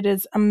gross, but it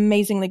is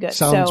amazingly good.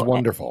 Sounds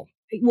wonderful.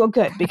 Well,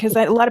 good, because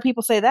a lot of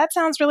people say that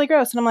sounds really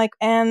gross. And I'm like,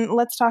 and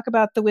let's talk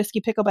about the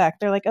whiskey pickleback.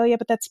 They're like, oh, yeah,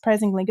 but that's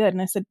surprisingly good.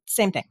 And I said,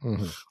 same thing.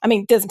 Mm-hmm. I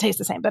mean, it doesn't taste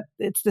the same, but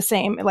it's the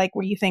same, like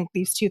where you think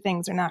these two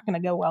things are not going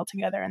to go well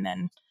together. And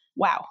then,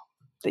 wow,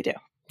 they do.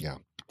 Yeah.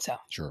 So,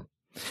 Sure.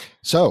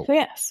 So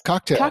yes.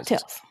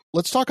 cocktails.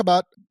 Let's talk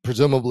about,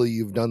 presumably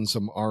you've done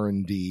some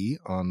R&D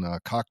on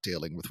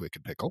cocktailing with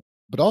Wicked Pickle.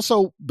 But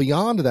also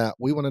beyond that,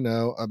 we want to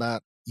know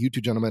about you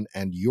two gentlemen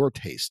and your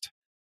taste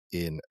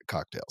in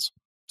cocktails.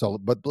 So,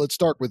 but let's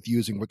start with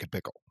using Wicked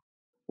Pickle.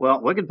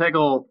 Well, Wicked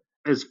Pickle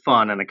is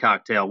fun in a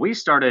cocktail. We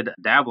started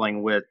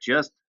dabbling with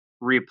just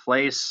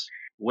replace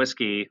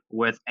whiskey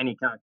with any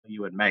cocktail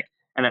you would make.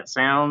 And it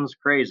sounds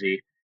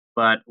crazy,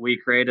 but we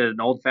created an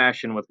old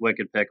fashioned with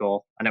Wicked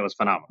Pickle, and it was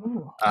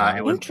phenomenal.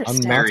 It was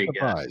Interesting. very I'm not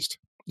surprised.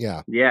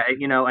 Yeah. Yeah,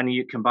 and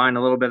you combine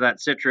a little bit of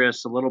that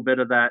citrus, a little bit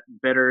of that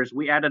bitters.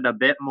 We added a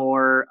bit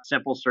more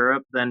simple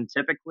syrup than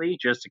typically,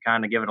 just to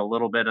kind of give it a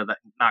little bit of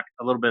knock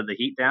a little bit of the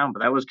heat down.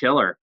 But that was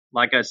killer.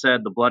 Like I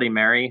said, the Bloody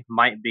Mary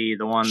might be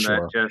the one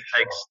Sure. that just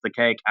takes the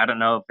cake. I don't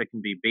know if it can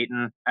be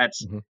beaten.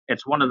 It's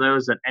one of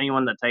those that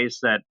anyone that tastes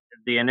that,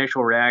 the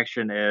initial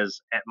reaction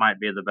is it might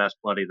be the best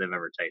Bloody they've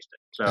ever tasted.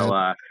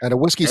 So and a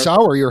whiskey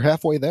sour, you're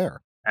halfway there.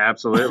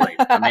 Absolutely.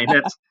 I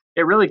mean,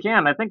 it really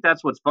can. I think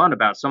that's what's fun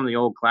about some of the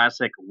old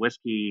classic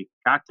whiskey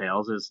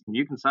cocktails is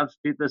you can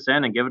substitute this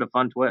in and give it a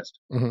fun twist.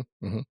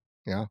 Mm-hmm. Mm-hmm.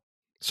 Yeah.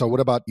 So what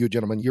about you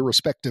gentlemen, your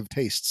respective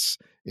tastes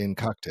in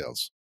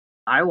cocktails?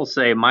 I will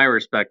say my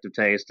respective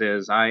taste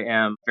is I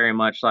am very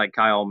much like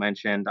Kyle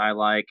mentioned. I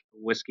like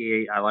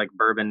whiskey. I like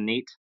bourbon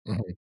neat.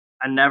 Mm-hmm.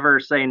 I never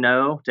say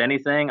no to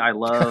anything. I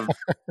love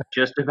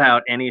just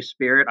about any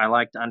spirit. I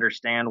like to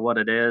understand what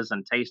it is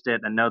and taste it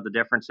and know the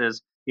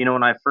differences.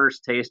 When I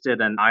first tasted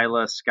an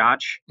Islay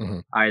Scotch, mm-hmm.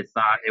 I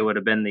thought it would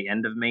have been the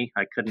end of me.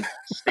 I couldn't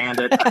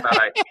stand it.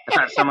 I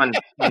thought someone,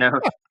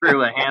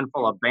 threw a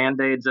handful of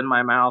Band-Aids in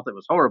my mouth. It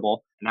was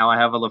horrible. Now I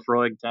have a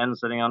Laphroaig 10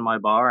 sitting on my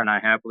bar and I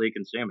happily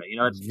consume it.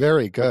 It's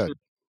very good.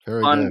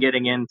 Very fun good.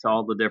 getting into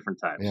all the different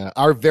types. Yeah.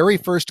 Our very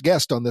first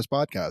guest on this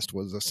podcast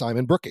was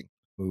Simon Brooking,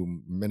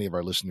 who many of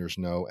our listeners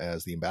know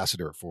as the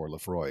ambassador for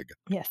Laphroaig.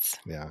 Yes.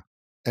 Yeah.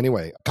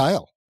 Anyway,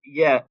 Kyle.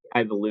 Yeah,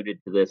 I've alluded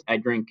to this. I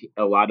drink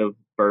a lot of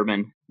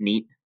bourbon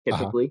neat,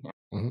 typically. Uh-huh.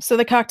 Mm-hmm. So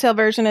the cocktail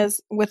version is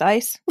with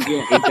ice?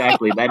 Yeah,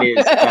 exactly. That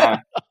is,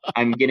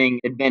 I'm getting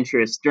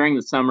adventurous. During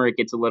the summer, it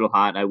gets a little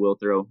hot. I will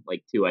throw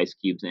like 2 ice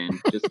cubes in,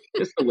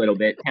 just a little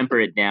bit, temper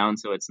it down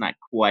so it's not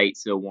quite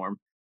so warm.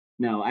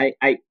 No, I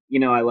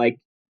like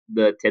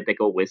the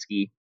typical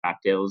whiskey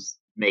cocktails,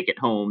 make at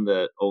home,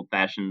 the old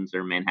fashions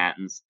or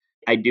Manhattans.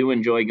 I do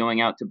enjoy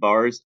going out to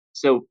bars.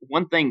 So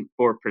one thing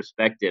for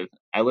perspective,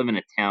 I live in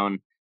a town,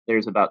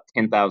 there's about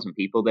 10,000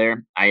 people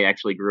there. I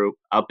actually grew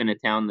up in a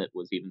town that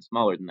was even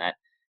smaller than that.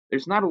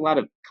 There's not a lot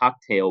of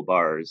cocktail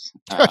bars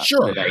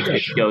Sure. that I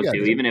could go Yeah.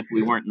 to, even if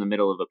we weren't in the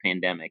middle of a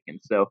pandemic. And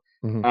so,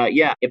 Mhm.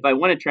 yeah, if I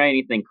want to try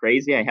anything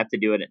crazy, I have to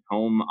do it at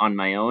home on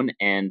my own.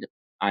 And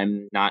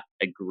I'm not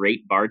a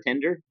great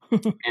bartender.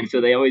 And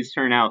so they always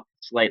turn out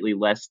slightly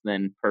less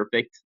than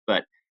perfect.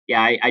 But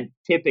yeah, I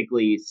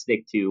typically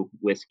stick to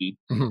whiskey,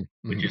 Mhm.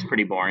 which is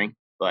pretty boring,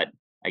 but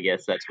I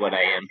guess that's what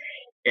I am.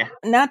 Yeah.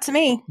 Not to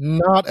me.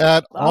 Not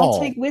at I'll all.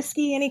 take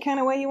whiskey any kind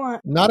of way you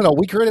want. Not at all.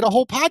 We created a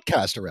whole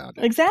podcast around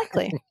it.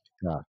 Exactly.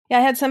 Yeah. Yeah,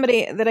 I had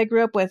somebody that I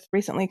grew up with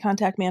recently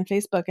contact me on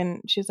Facebook,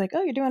 and she was like,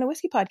 "Oh, you're doing a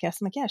whiskey podcast?"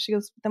 I'm like, "Yeah." She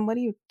goes, "Then what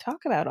do you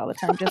talk about all the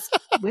time? Just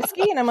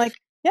whiskey?" And I'm like,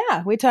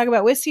 "Yeah, we talk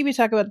about whiskey. We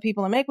talk about the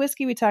people that make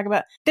whiskey. We talk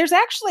about."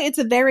 It's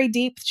a very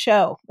deep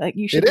show. Like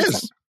you should It listen.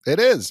 is. It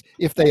is.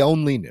 If they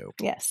only knew.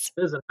 Yes.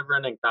 This is a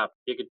never-ending topic.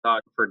 You could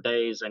talk for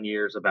days and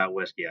years about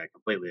whiskey. I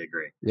completely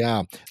agree.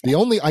 Yeah.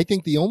 I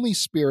think the only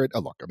spirit,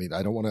 look, I mean,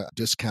 I don't want to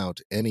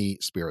discount any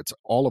spirits,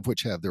 all of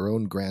which have their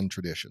own grand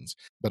traditions.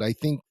 But I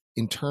think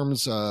in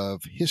terms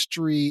of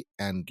history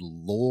and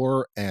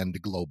lore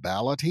and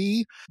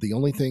globality, the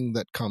only thing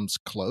that comes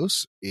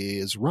close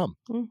is rum.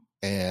 Mm.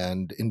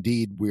 And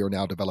indeed, we are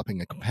now developing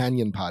a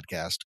companion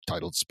podcast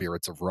titled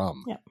Spirits of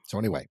Rum. Yeah. So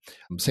anyway,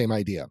 same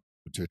idea.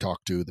 To talk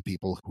to the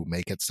people who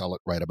make it, sell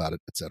it, write about it,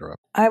 etc.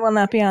 I will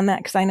not be on that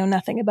because I know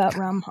nothing about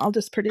rum. I'll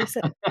just produce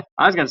it.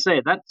 I was going to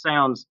say, that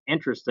sounds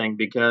interesting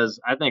because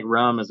I think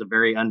rum is a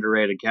very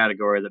underrated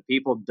category that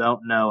people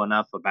don't know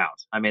enough about.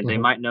 I mean, they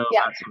might know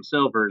about some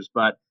silvers,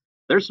 but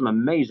there's some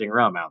amazing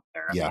rum out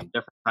there. I mean,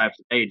 different types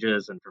of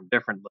ages and from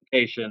different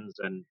locations.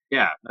 And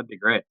yeah, that'd be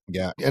great.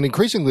 Yeah. And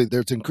increasingly,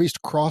 there's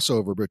increased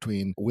crossover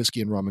between whiskey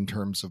and rum in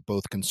terms of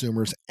both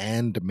consumers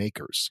and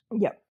makers.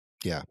 Yep.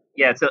 Yeah.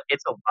 Yeah, so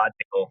it's a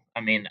logical.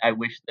 I mean, I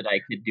wish that I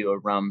could do a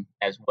rum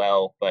as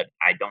well, but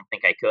I don't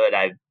think I could.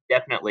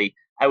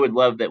 I would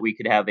love that we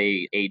could have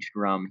a aged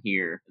rum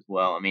here as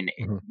well. I mean,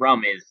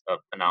 rum is a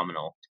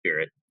phenomenal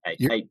spirit. I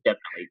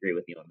definitely agree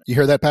with you on that. You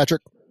hear that,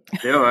 Patrick?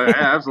 Yeah,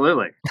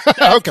 absolutely.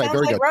 Okay,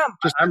 very good. Rum.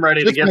 I'm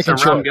ready to get some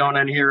rum going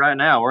in here right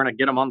now. We're going to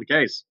get them on the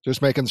case.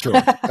 Just making sure.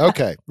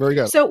 Okay, very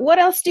good. So what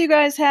else do you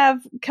guys have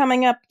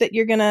coming up that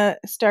you're going to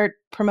start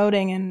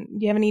promoting? And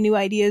do you have any new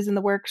ideas in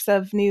the works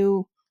of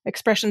new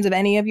expressions of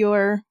any of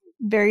your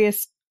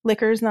various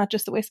liquors, not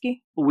just the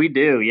whiskey? We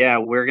do, yeah.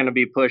 We're going to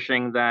be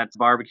pushing that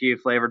barbecue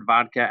flavored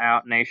vodka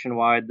out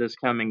nationwide this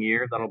coming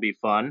year. That'll be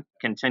fun.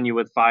 Continue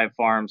with 5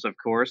 Farms, of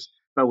course.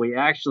 But we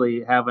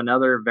actually have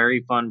another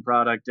very fun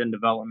product in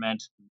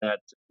development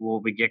that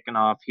we'll be kicking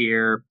off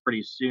here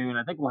pretty soon.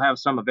 I think we'll have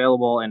some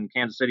available in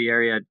Kansas City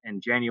area in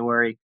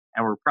January,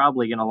 and we're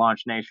probably going to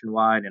launch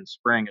nationwide in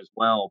spring as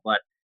well. But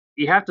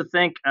you have to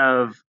think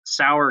of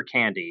sour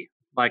candy,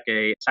 like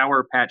a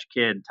Sour Patch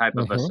Kid type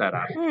of a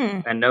setup,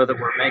 and know that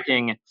we're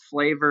making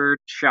flavored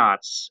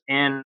shots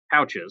in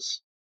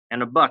pouches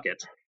in a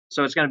bucket.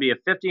 So it's going to be a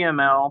 50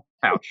 ml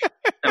pouch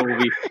that will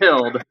be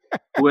filled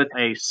with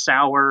a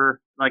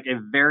sour, like a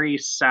very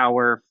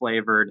sour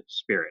flavored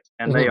spirit.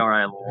 And they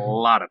are a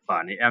lot of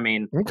fun. I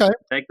mean,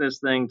 take this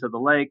thing to the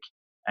lake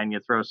and you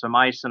throw some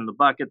ice in the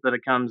bucket that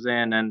it comes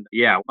in. And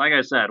yeah, like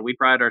I said, we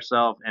pride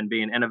ourselves in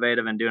being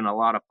innovative and doing a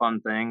lot of fun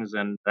things.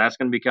 And that's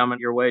going to be coming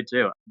your way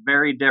too.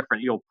 Very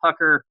different. You'll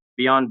pucker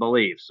beyond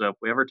belief. So if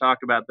we ever talk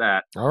about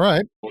that, all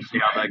right, we'll see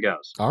how that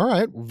goes. All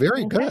right.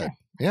 Very good.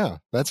 Yeah,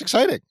 that's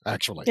exciting,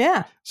 actually.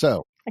 Yeah.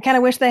 So I kind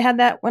of wish they had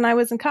that when I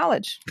was in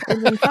college. It would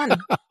have been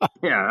fun.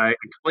 Yeah, I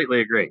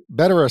completely agree.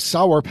 Better a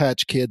Sour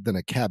Patch Kid than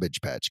a Cabbage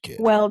Patch Kid.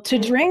 Well, to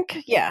drink,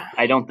 yeah.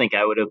 I don't think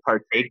I would have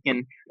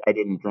partaken. I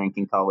didn't drink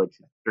in college.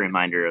 Just a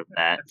reminder of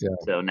that. Yeah.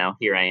 So now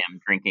here I am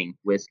drinking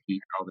whiskey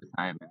all the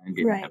time.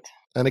 Right.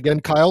 And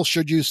again, Kyle,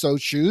 should you so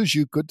choose,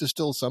 you could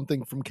distill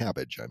something from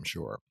cabbage, I'm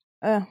sure.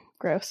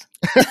 Gross.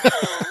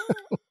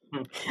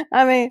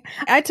 I mean,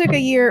 I took a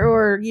year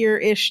or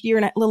year-ish,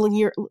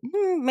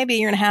 maybe a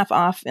year and a half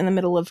off in the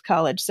middle of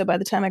college. So by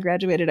the time I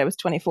graduated, I was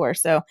 24.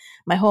 So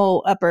my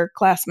whole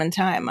upperclassman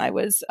time, I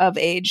was of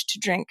age to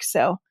drink.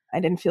 So I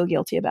didn't feel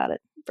guilty about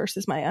it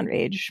versus my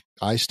underage.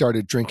 I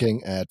started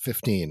drinking at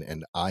 15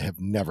 and I have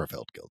never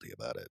felt guilty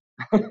about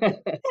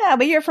it. Yeah,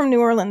 but you're from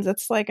New Orleans.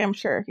 It's like, I'm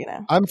sure, you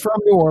know. I'm from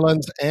New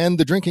Orleans and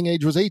the drinking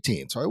age was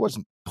 18. So I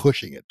wasn't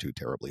pushing it too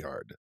terribly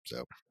hard.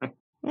 So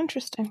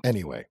interesting.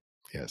 Anyway.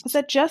 Yes. Was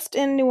that just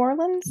in New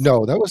Orleans?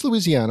 No, that was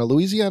Louisiana.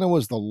 Louisiana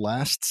was the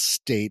last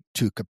state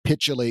to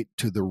capitulate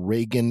to the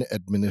Reagan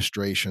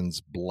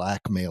administration's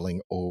blackmailing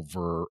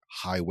over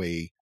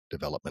highway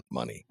development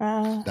money.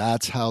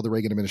 That's how the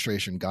Reagan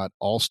administration got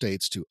all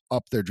states to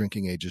up their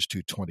drinking ages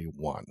to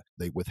 21.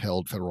 They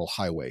withheld federal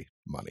highway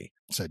money.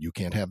 Said you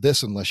can't have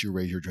this unless you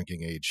raise your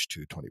drinking age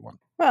to 21.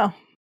 Well,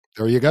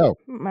 there you go.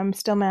 I'm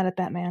still mad at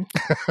that man.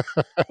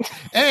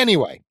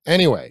 Anyway. All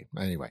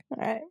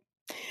right.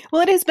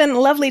 Well, it has been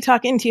lovely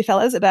talking to you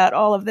fellas about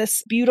all of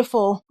this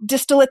beautiful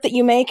distillate that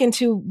you make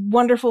into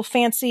wonderful,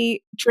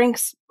 fancy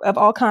drinks of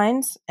all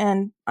kinds.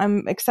 And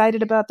I'm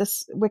excited about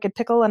this Wicked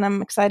Pickle, and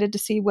I'm excited to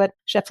see what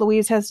Chef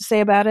Louise has to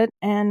say about it.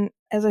 And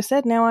as I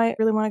said, now I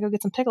really want to go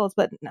get some pickles,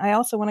 but I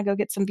also want to go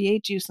get some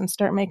V8 juice and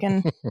start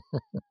making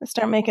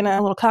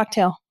a little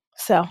cocktail.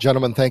 So,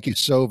 gentlemen, thank you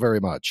so very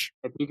much.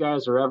 If you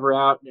guys are ever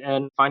out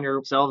and find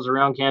yourselves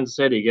around Kansas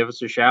City, give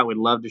us a shout. We'd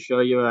love to show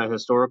you a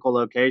historical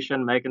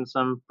location making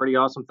some pretty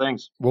awesome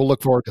things. We'll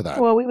look forward to that.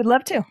 Well, we would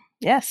love to.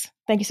 Yes.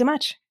 Thank you so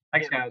much.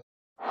 Thanks,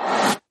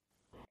 guys.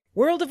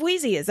 World of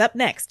Wheezy is up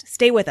next.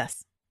 Stay with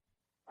us.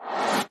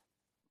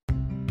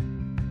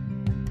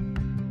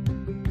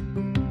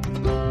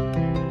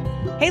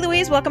 Hey,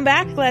 Louise, welcome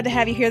back. Glad to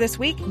have you here this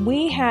week.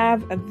 We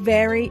have a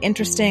very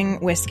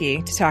interesting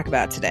whiskey to talk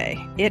about today.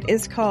 It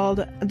is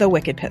called the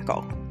Wicked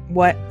Pickle.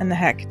 What in the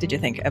heck did you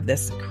think of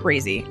this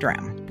crazy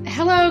dram?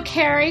 Hello,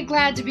 Carrie.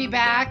 Glad to be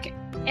back.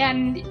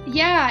 And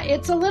yeah,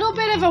 it's a little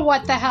bit of a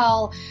what the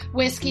hell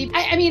whiskey.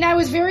 I mean, I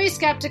was very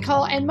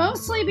skeptical, and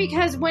mostly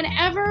because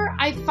whenever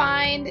I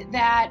find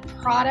that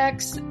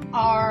products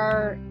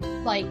are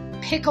like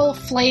pickle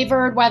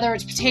flavored, whether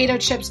it's potato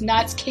chips,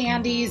 nuts,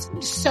 candies,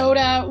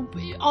 soda,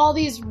 all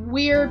these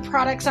weird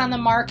products on the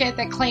market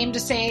that claim to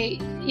say,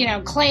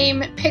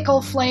 claim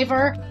pickle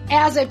flavor.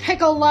 As a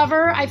pickle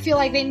lover, I feel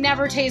like they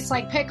never taste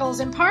like pickles.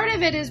 And part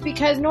of it is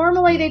because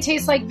normally they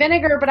taste like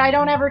vinegar, but I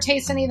don't ever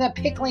taste any of the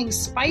pickling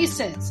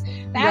spices.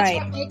 That's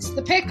what makes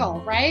the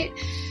pickle, right?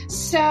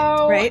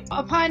 So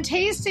upon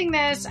tasting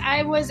this,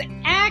 I was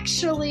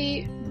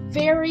actually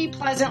very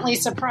pleasantly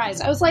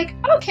surprised. I was like,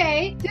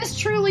 okay, this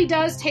truly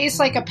does taste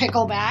like a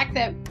pickleback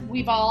that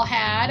we've all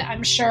had,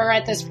 I'm sure,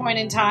 at this point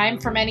in time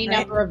from any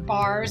number of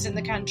bars in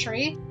the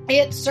country.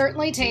 It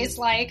certainly tastes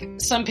like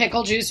some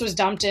pickle juice was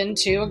dumped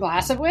into a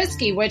glass of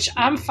whiskey, which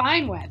I'm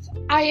fine with.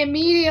 I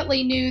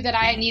immediately knew that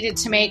I needed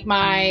to make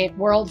my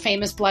world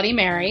famous Bloody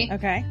Mary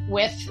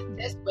with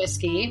this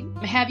whiskey.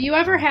 Have you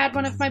ever had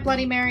one of my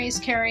Bloody Marys,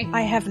 Carrie?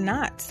 I have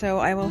not, so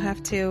I will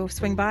have to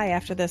swing by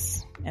after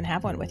this and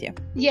have one with you.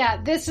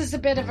 Yeah, this is a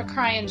bit of a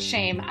crying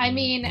shame. I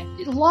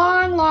mean,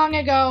 long, long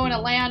ago in a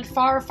land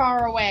far,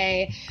 far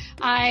away,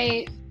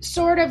 I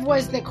sort of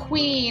was the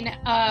queen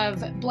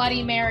of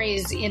Bloody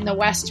Marys in the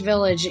West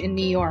Village in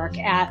New York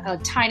at a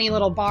tiny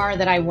little bar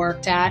that I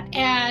worked at.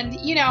 And,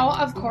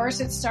 of course,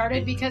 it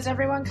started because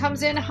everyone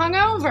comes in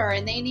hungover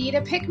and they need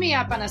a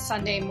pick-me-up on a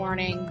Sunday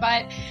morning.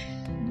 But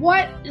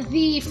what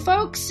the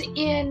folks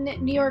in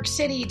New York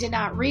City did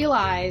not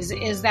realize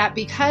is that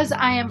because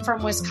I am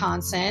from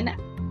Wisconsin,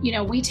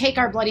 we take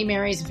our Bloody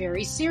Marys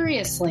very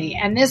seriously.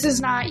 And this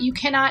is not, you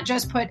cannot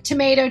just put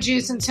tomato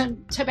juice and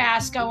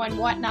Tabasco and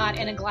whatnot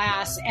in a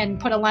glass and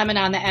put a lemon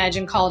on the edge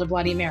and call it a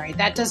Bloody Mary.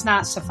 That does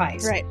not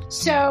suffice. Right.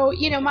 So,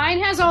 mine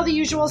has all the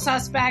usual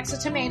suspects, a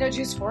tomato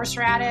juice,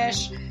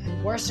 horseradish,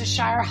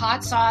 Worcestershire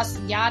hot sauce,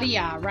 yada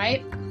yada,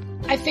 right?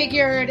 I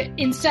figured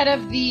instead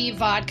of the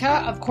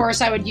vodka, of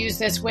course, I would use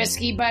this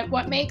whiskey, but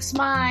what makes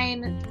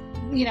mine,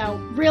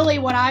 really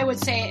what I would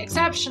say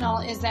exceptional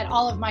is that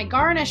all of my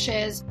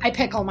garnishes, I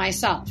pickle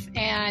myself.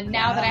 And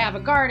now that I have a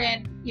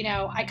garden,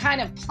 I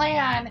kind of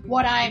plan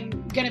what I'm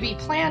going to be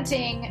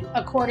planting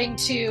according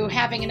to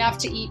having enough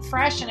to eat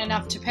fresh and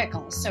enough to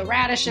pickle. So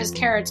radishes,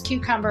 carrots,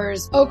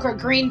 cucumbers, okra,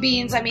 green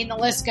beans. I mean, the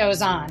list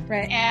goes on.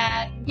 Right.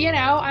 And,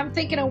 I'm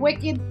thinking a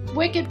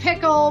wicked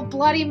pickle,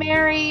 Bloody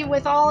Mary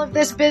with all of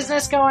this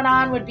business going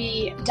on would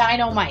be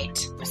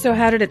dynamite. So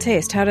how did it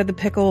taste? How did the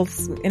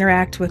pickles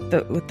interact with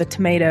the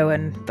tomato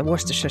and the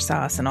Worcestershire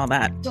sauce and all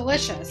that?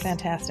 Delicious.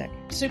 Fantastic.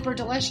 Super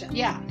delicious.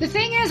 Yeah. The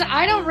thing is,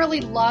 I don't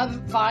really love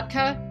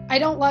vodka. I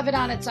don't love it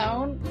on its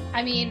own.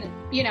 I mean,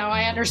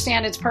 I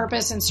understand its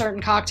purpose in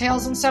certain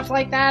cocktails and stuff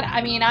like that.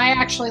 I mean, I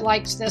actually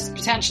liked this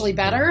potentially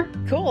better.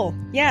 Cool.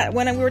 Yeah,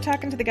 when we were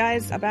talking to the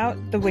guys about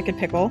the Wicked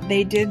Pickle,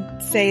 they did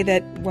say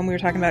that when we were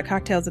talking about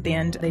cocktails at the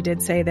end, they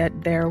did say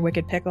that their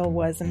Wicked Pickle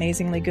was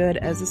amazingly good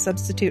as a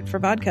substitute for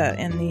vodka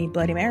in the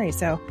Bloody Mary.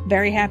 So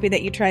very happy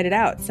that you tried it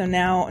out. So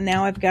now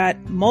I've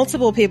got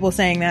multiple people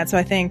saying that. So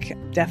I think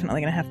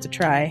definitely going to have to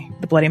try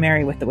the Bloody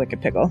Mary with the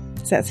Wicked Pickle.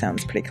 So that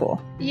sounds pretty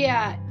cool.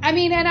 Yeah. I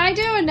mean, and I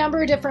do a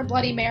number of different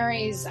Bloody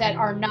Marys that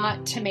are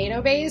not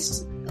tomato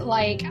based.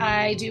 Like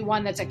I do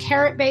one that's a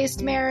carrot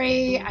based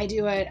Mary. I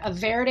do a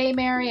verde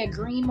Mary, a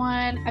green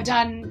one. I've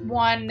done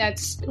one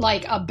that's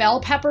like a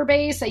bell pepper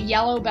base, a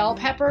yellow bell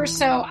pepper.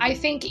 So I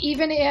think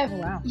even if,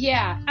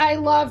 I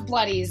love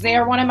Bloodies. They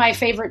are one of my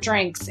favorite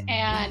drinks.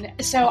 And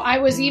so I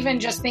was even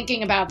just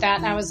thinking about that.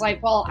 And I was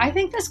like, well, I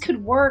think this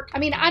could work. I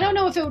mean, I don't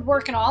know if it would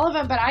work in all of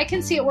them, but I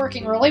can see it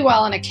working really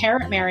well in a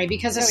carrot Mary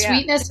because the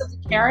sweetness of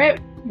the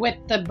carrot with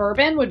the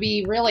bourbon would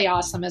be really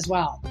awesome as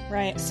well.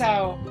 Right.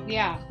 So,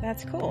 yeah.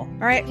 That's cool. All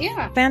right.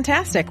 Yeah.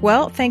 Fantastic.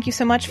 Well, thank you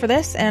so much for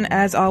this. And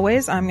as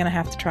always, I'm going to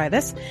have to try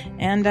this.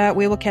 And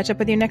we will catch up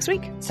with you next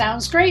week.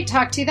 Sounds great.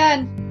 Talk to you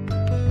then.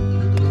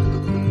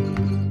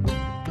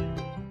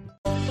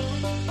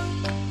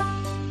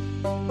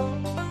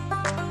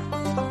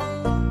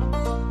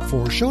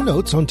 For show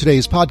notes on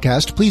today's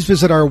podcast, please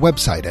visit our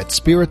website at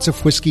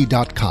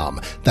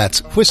spiritsofwhiskey.com. That's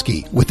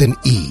whiskey with an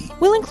E.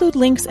 We'll include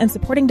links and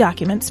supporting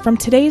documents from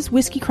today's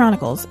Whiskey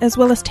Chronicles, as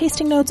well as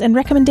tasting notes and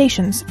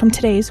recommendations from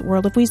today's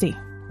World of Wheezy.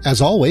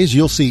 As always,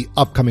 you'll see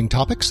upcoming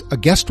topics, a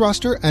guest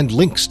roster, and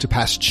links to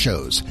past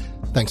shows.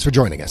 Thanks for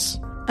joining us.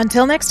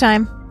 Until next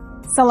time,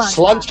 so long.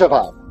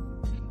 Slunchava.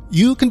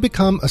 You can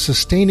become a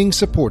sustaining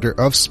supporter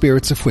of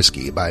Spirits of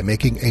Whiskey by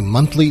making a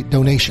monthly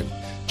donation.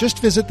 Just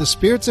visit the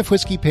Spirits of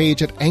Whiskey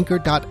page at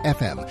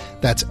anchor.fm.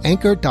 That's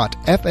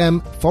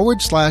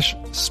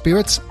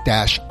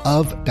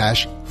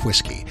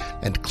anchor.fm/spirits-of-whiskey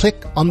and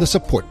click on the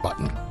support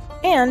button.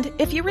 And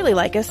if you really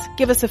like us,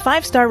 give us a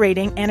 5-star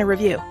rating and a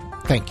review.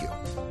 Thank you.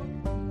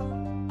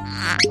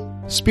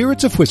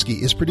 Spirits of Whiskey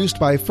is produced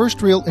by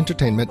First Reel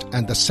Entertainment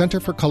and the Center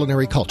for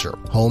Culinary Culture,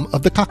 home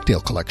of the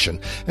Cocktail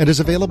Collection, and is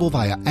available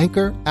via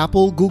Anchor,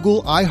 Apple,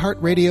 Google,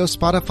 iHeartRadio,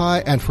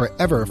 Spotify, and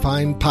wherever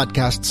fine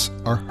podcasts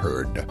are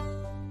heard.